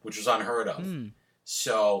game, which was unheard of.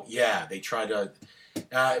 So, yeah, they tried to...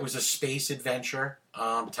 it was a space adventure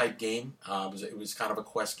type game. It was kind of a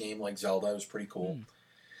quest game like Zelda. It was pretty cool.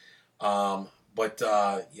 But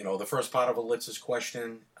the first part of Alitz's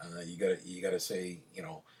question, you gotta say,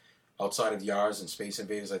 outside of Yars and Space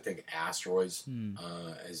Invaders, I think Asteroids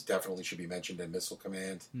is definitely should be mentioned in Missile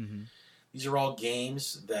Command. These are all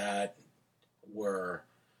games that were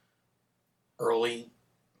early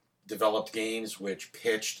developed games which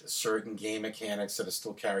pitched certain game mechanics that are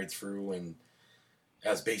still carried through and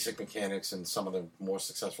as basic mechanics in some of the more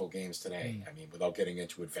successful games today. I mean, without getting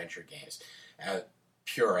into adventure games,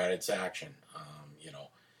 pure at its action.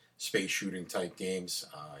 Space shooting type games,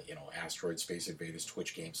 Asteroid, Space Invaders,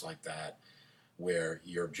 Twitch games like that, where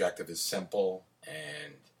your objective is simple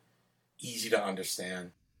and easy to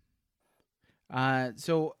understand. And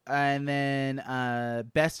then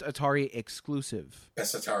best Atari exclusive.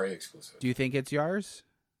 Best Atari exclusive. Do you think it's yours?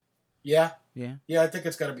 Yeah. Yeah. Yeah, I think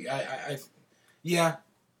it's got to be. Yeah,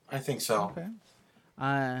 I think so. Okay.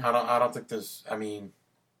 I don't think there's. I mean,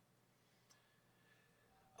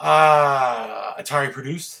 Atari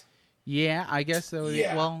produced. Yeah, I guess so.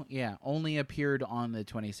 Yeah. Well, yeah, only appeared on the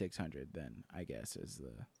 2600. Then I guess is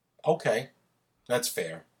the. Okay, that's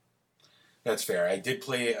fair. That's fair. I did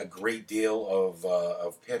play a great deal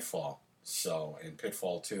of Pitfall. So in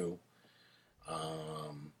Pitfall 2,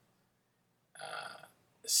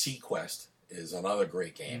 Sequest is another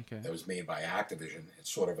great game that was made by Activision.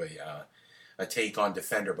 It's sort of a take on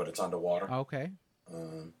Defender, but it's underwater. Okay.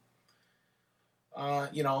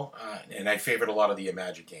 And I favored a lot of the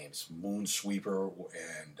Imagic games, Moonsweeper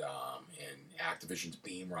and Activision's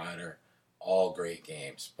Beam Rider, all great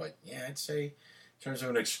games. But yeah, I'd say in terms of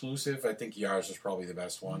an exclusive, I think Yars is probably the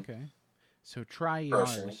best one. Okay. So try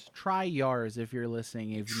Personally. Yars. Try Yars if you're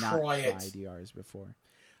listening. If you've not tried Yars before.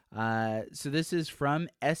 So this is from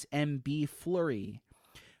SMB Flurry,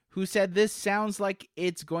 who said, "This sounds like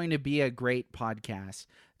it's going to be a great podcast.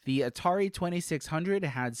 The Atari 2600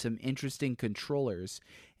 had some interesting controllers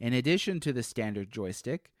in addition to the standard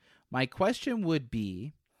joystick. My question would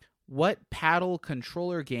be, what paddle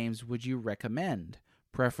controller games would you recommend,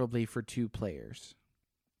 preferably for 2 players?"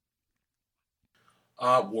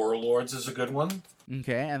 Warlords is a good one.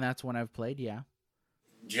 Okay, and that's one I've played, yeah.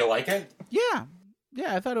 Do you like it? Yeah,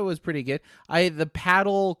 I thought it was pretty good. The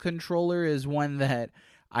paddle controller is one that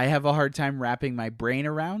I have a hard time wrapping my brain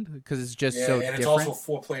around because it's just so different. And it's also a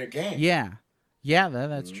 4-player game. Yeah,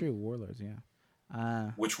 that's true. Warlords,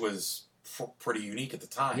 yeah. Which was pretty unique at the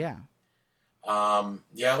time. Yeah. I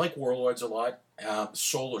like Warlords a lot.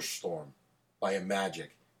 Solar Storm by Imagic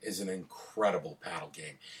is an incredible paddle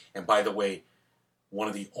game. And by the way, one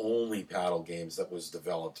of the only paddle games that was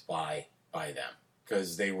developed by them,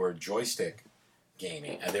 because they were joystick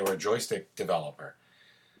gaming and they were a joystick developer.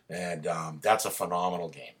 And that's a phenomenal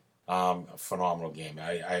game. I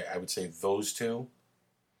would say those two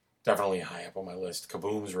definitely high up on my list.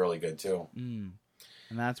 Kaboom's really good too. And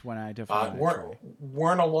that's when I definitely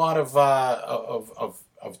weren't a lot of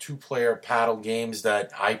 2-player paddle games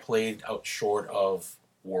that I played out short of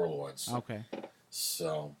Warlords. Okay.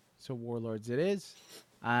 So Warlords it is.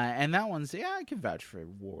 And that one's, I can vouch for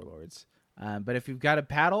Warlords. But if you've got a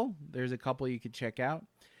paddle, there's a couple you could check out.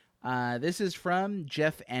 This is from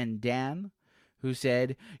Jeff and Dan, who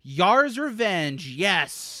said, "Yars Revenge,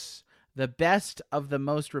 yes! The best of the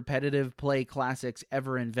most repetitive play classics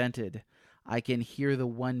ever invented. I can hear the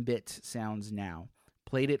 1-bit sounds now.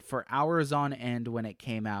 Played it for hours on end when it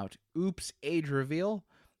came out. Oops, age reveal."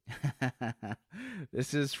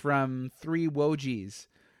 This is from 3 Wojis,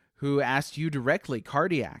 who asked you directly,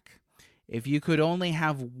 Cardiac, if you could only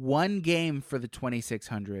have one game for the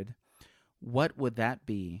 2600, what would that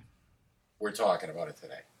be? We're talking about it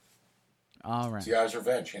today. All right. It's Yars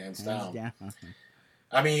Revenge, hands down.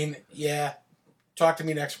 I mean, talk to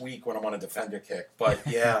me next week when I'm on a Defender kick. But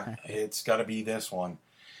yeah, it's got to be this one.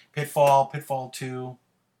 Pitfall 2,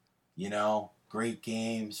 great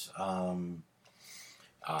games.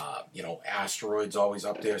 Asteroids always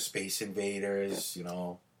up there. Space Invaders,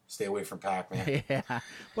 stay away from Pac-Man. Yeah.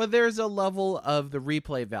 Well, there's a level of the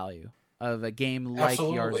replay value of a game like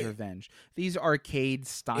Yars Revenge. These arcade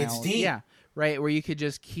style. It's deep. Yeah, right, where you could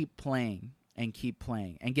just keep playing and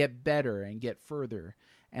get better and get further.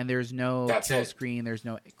 And there's no kill screen, there's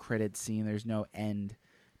no credit scene, there's no end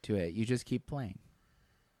to it. You just keep playing.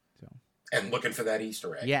 And looking for that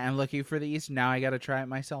Easter egg. Yeah, I'm looking for the Easter. Now I got to try it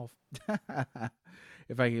myself.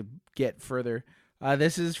 if I could get further.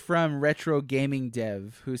 This is from Retro Gaming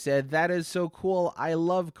Dev, who said, "That is so cool. I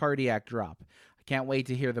love Cardiac Drop. I can't wait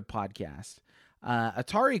to hear the podcast."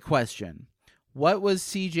 Atari question. What was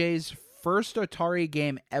CJ's first Atari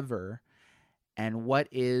game ever, and what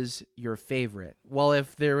is your favorite? Well,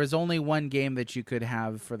 if there was only one game that you could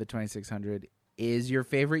have for the 2600, is your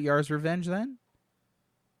favorite Yar's Revenge then?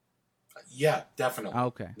 Yeah, definitely.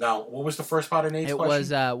 Okay. Now, what was the first part of Nate's question? It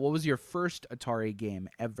was, what was your first Atari game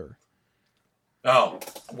ever? Oh,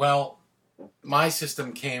 well, my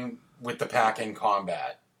system came with the Pac-In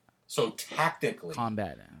Combat. So technically,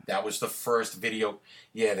 Combat. That was the first video.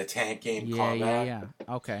 Yeah, the tank game Combat. Yeah.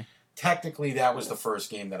 Okay. Technically, that was the first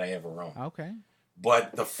game that I ever owned. Okay.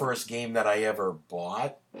 But the first game that I ever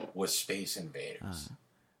bought was Space Invaders.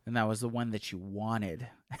 And that was the one that you wanted.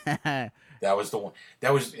 That was the one.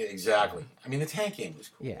 That was exactly. I mean, the tank game was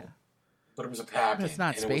cool. Yeah. But it was a Pac-In. It's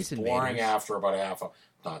not and Space it was boring Invaders. after about a half hour.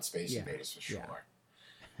 Not Space Invaders for sure.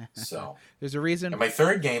 Yeah. So there's a reason. And my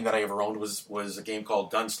third game that I ever owned was a game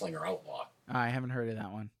called Gunslinger Outlaw. I haven't heard of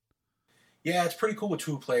that one. Yeah, it's pretty cool with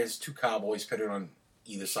two players, two cowboys pitted on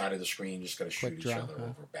either side of the screen, just got to shoot Quick each draw, other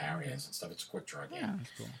over barriers and stuff. It's a quick draw game. Yeah, that's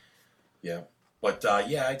cool. Yeah. But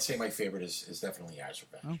yeah, I'd say my favorite is definitely Yar's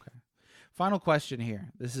Revenge. Okay. Final question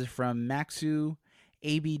here. This is from Maxu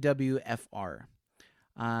ABWFR.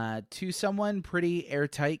 To someone pretty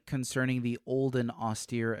airtight concerning the old and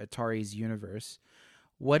austere Atari's universe,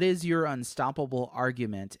 what is your unstoppable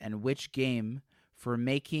argument and which game for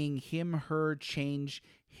making him/her change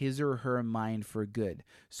his or her mind for good?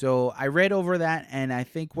 So I read over that, and I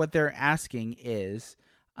think what they're asking is,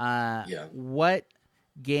 what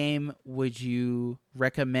game would you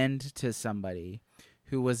recommend to somebody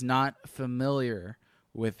who was not familiar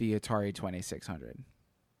with the Atari 2600?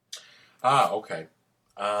 Okay.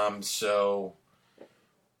 So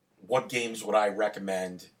what games would I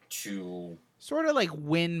recommend to sort of like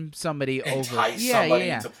win somebody entice over?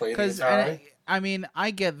 somebody to play the Atari? I mean,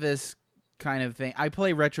 I get this kind of thing. I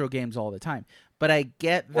play retro games all the time, but I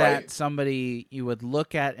get that somebody, you would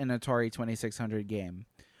look at an Atari 2600 game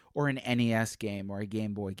or an NES game or a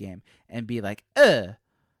Game Boy game and be like,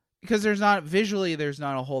 because there's not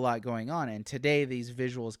a whole lot going on. And today these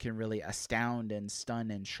visuals can really astound and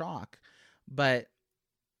stun and shock. But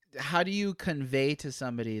how do you convey to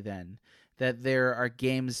somebody then that there are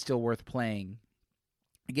games still worth playing,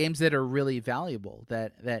 games that are really valuable,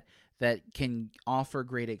 that can offer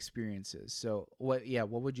great experiences? So what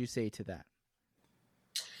would you say to that?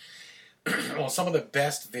 Well, some of the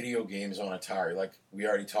best video games on Atari, like we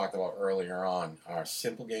already talked about earlier on, are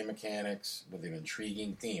simple game mechanics with an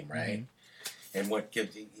intriguing theme, right? Mm-hmm. And what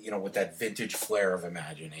gives, with that vintage flair of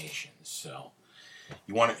imagination. So,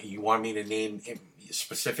 you want me to name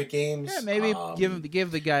specific games? Yeah, maybe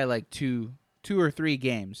give the guy like two or three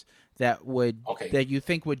games that you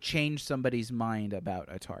think would change somebody's mind about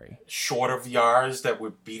Atari. Short of Yar's that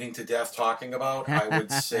we're beating to death talking about, I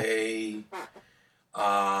would say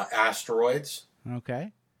Asteroids.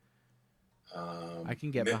 Okay. I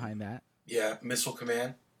can get behind that. Yeah, Missile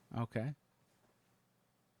Command. Okay.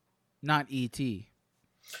 Not E.T.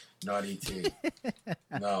 Not E.T.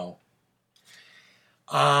 No.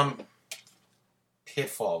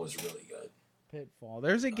 Pitfall was really good. Pitfall.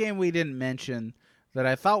 There's a game we didn't mention that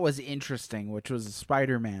I thought was interesting, which was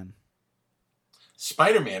Spider-Man.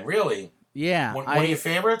 Spider-Man, really? Yeah. One of your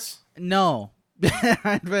favorites? No.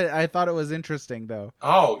 But I thought it was interesting, though.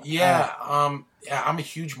 Oh, yeah. I'm a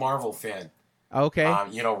huge Marvel fan. Okay.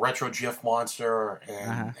 Retro GIF Monster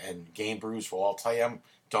and Game Brews will all tell you.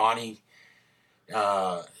 Donnie.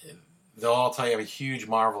 They'll all tell you I'm a huge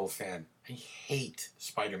Marvel fan. I hate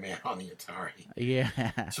Spider-Man on the Atari. Yeah.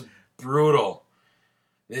 It's brutal.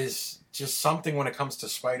 There's just something when it comes to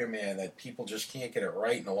Spider-Man that people just can't get it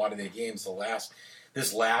right in a lot of their games.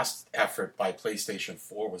 This last effort by PlayStation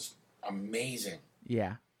 4 was amazing.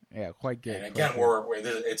 Yeah, quite good. And again,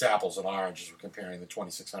 it's apples and oranges. We're comparing the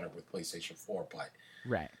 2600 with PlayStation 4, but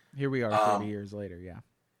right here we are 30 years later. Yeah.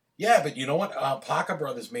 Yeah, but you know what? Paca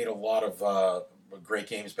Brothers made a lot of great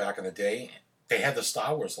games back in the day. They had the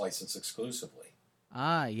Star Wars license exclusively.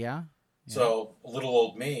 Yeah. So little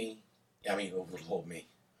old me,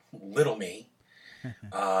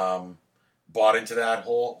 bought into that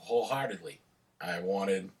wholeheartedly. I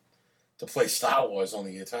wanted to play Star Wars on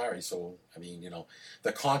the Atari. So,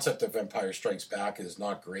 the concept of Empire Strikes Back is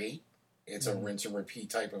not great. It's a rinse and repeat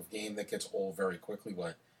type of game that gets old very quickly.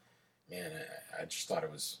 But, man, I just thought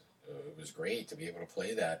it was great to be able to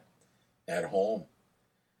play that at home.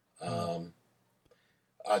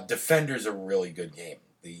 Defender's a really good game.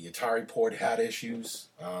 The Atari port had issues.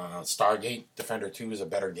 Stargate Defender 2 is a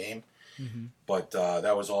better game. But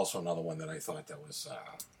that was also another one that I thought that was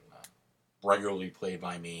regularly played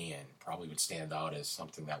by me and probably would stand out as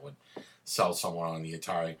something that would sell somewhere on the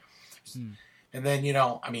Atari. And then,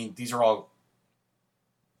 I mean, these are all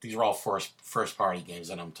first party games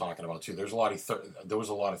that I'm talking about too. There was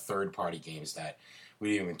a lot of third party games that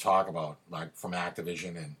we didn't even talk about, like from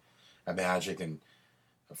Activision and Magic and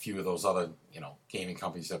a few of those other gaming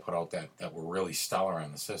companies that put out that were really stellar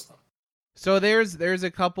on the system. So there's a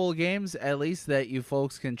couple games at least that you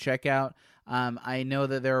folks can check out. I know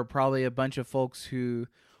that there are probably a bunch of folks who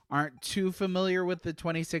aren't too familiar with the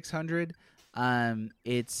 2600.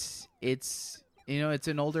 It's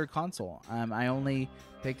an older console. I only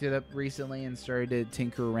picked it up recently and started to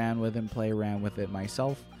tinker around with and play around with it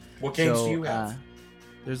myself. What games do you have?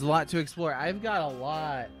 There's a lot to explore. I've got a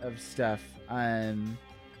lot of stuff.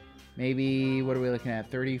 Maybe, what are we looking at?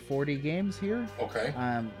 30, 40 games here? Okay.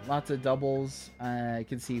 Lots of doubles. I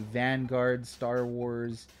can see Vanguard, Star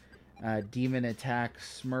Wars, Demon Attack,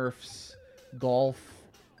 Smurfs, Golf,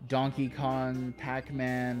 Donkey Kong,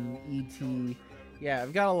 Pac-Man, E.T. Yeah,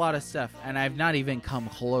 I've got a lot of stuff, and I've not even come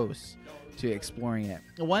close to exploring it.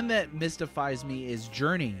 The one that mystifies me is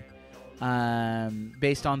Journey,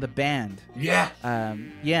 based on the band. Yeah.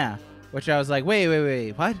 Which I was like,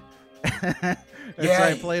 wait, what? So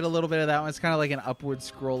I played a little bit of that one. It's kind of like an upward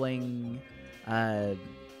scrolling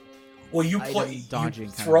well, you play dodging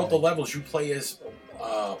throughout the levels. You play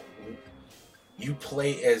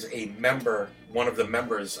as a member, one of the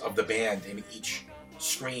members of the band in each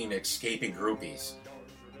screen, escaping groupies.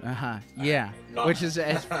 Yeah. Which is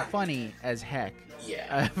as funny as heck.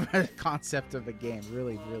 Yeah. The concept of the game,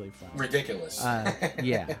 really, really fun. Ridiculous.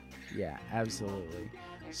 Yeah, absolutely.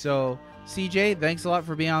 So, CJ, thanks a lot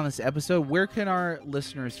for being on this episode. Where can our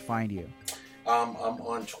listeners find you? I'm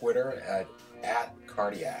on Twitter at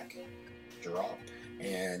Cardiac Drop,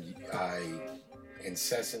 and I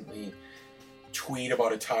incessantly tweet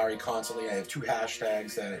about Atari constantly. I have 2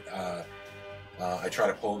 hashtags that I try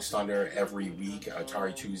to post under every week,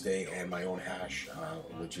 Atari Tuesday, and my own hash,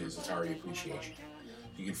 which is Atari Appreciation.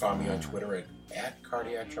 You can find me on Twitter at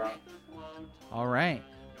Cardiac Drop. All right.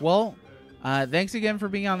 Well, thanks again for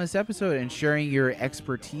being on this episode and sharing your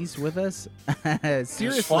expertise with us. Seriously.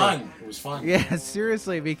 It was fun. Yeah,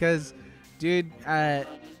 seriously, because, dude,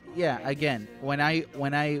 again, when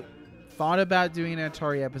I thought about doing an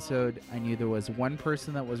Atari episode, I knew there was one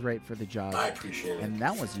person that was right for the job. I appreciate it. And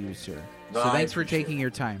that was you, sir. No, so thanks for taking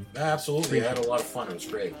your time. Absolutely. I had a lot of fun. It was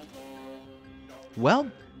great.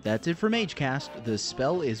 Well, that's it for MageCast. The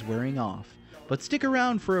spell is wearing off. But stick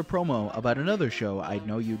around for a promo about another show I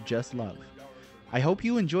know you'd just love. I hope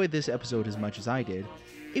you enjoyed this episode as much as I did.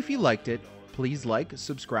 If you liked it, please like,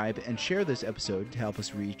 subscribe, and share this episode to help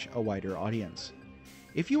us reach a wider audience.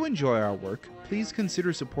 If you enjoy our work, please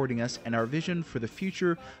consider supporting us and our vision for the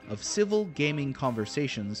future of civil gaming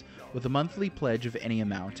conversations with a monthly pledge of any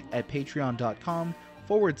amount at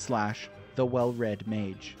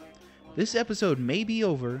patreon.com/thewellreadmage. This episode may be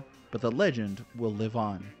over, but the legend will live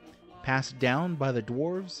on, passed down by the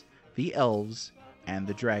dwarves, the elves, and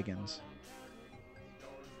the dragons.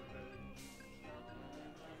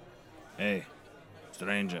 Hey,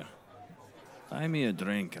 stranger. Buy me a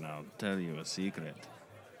drink and I'll tell you a secret.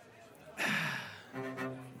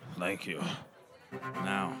 Thank you.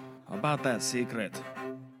 Now, about that secret.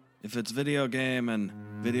 If it's video game and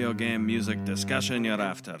video game music discussion you're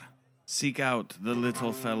after, seek out the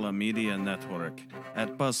Little Fella Media Network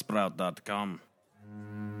at buzzsprout.com.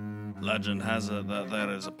 Legend has it that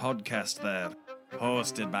there is a podcast there,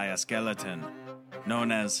 hosted by a skeleton,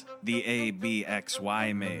 known as the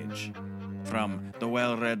ABXY Mage, from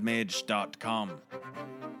thewellreadmage.com.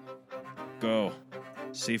 Go,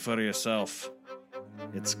 see for yourself.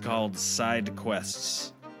 It's called Side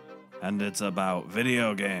Quests, and it's about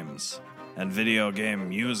video games and video game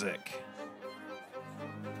music.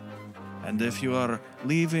 And if you are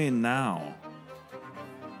leaving now,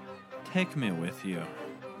 take me with you.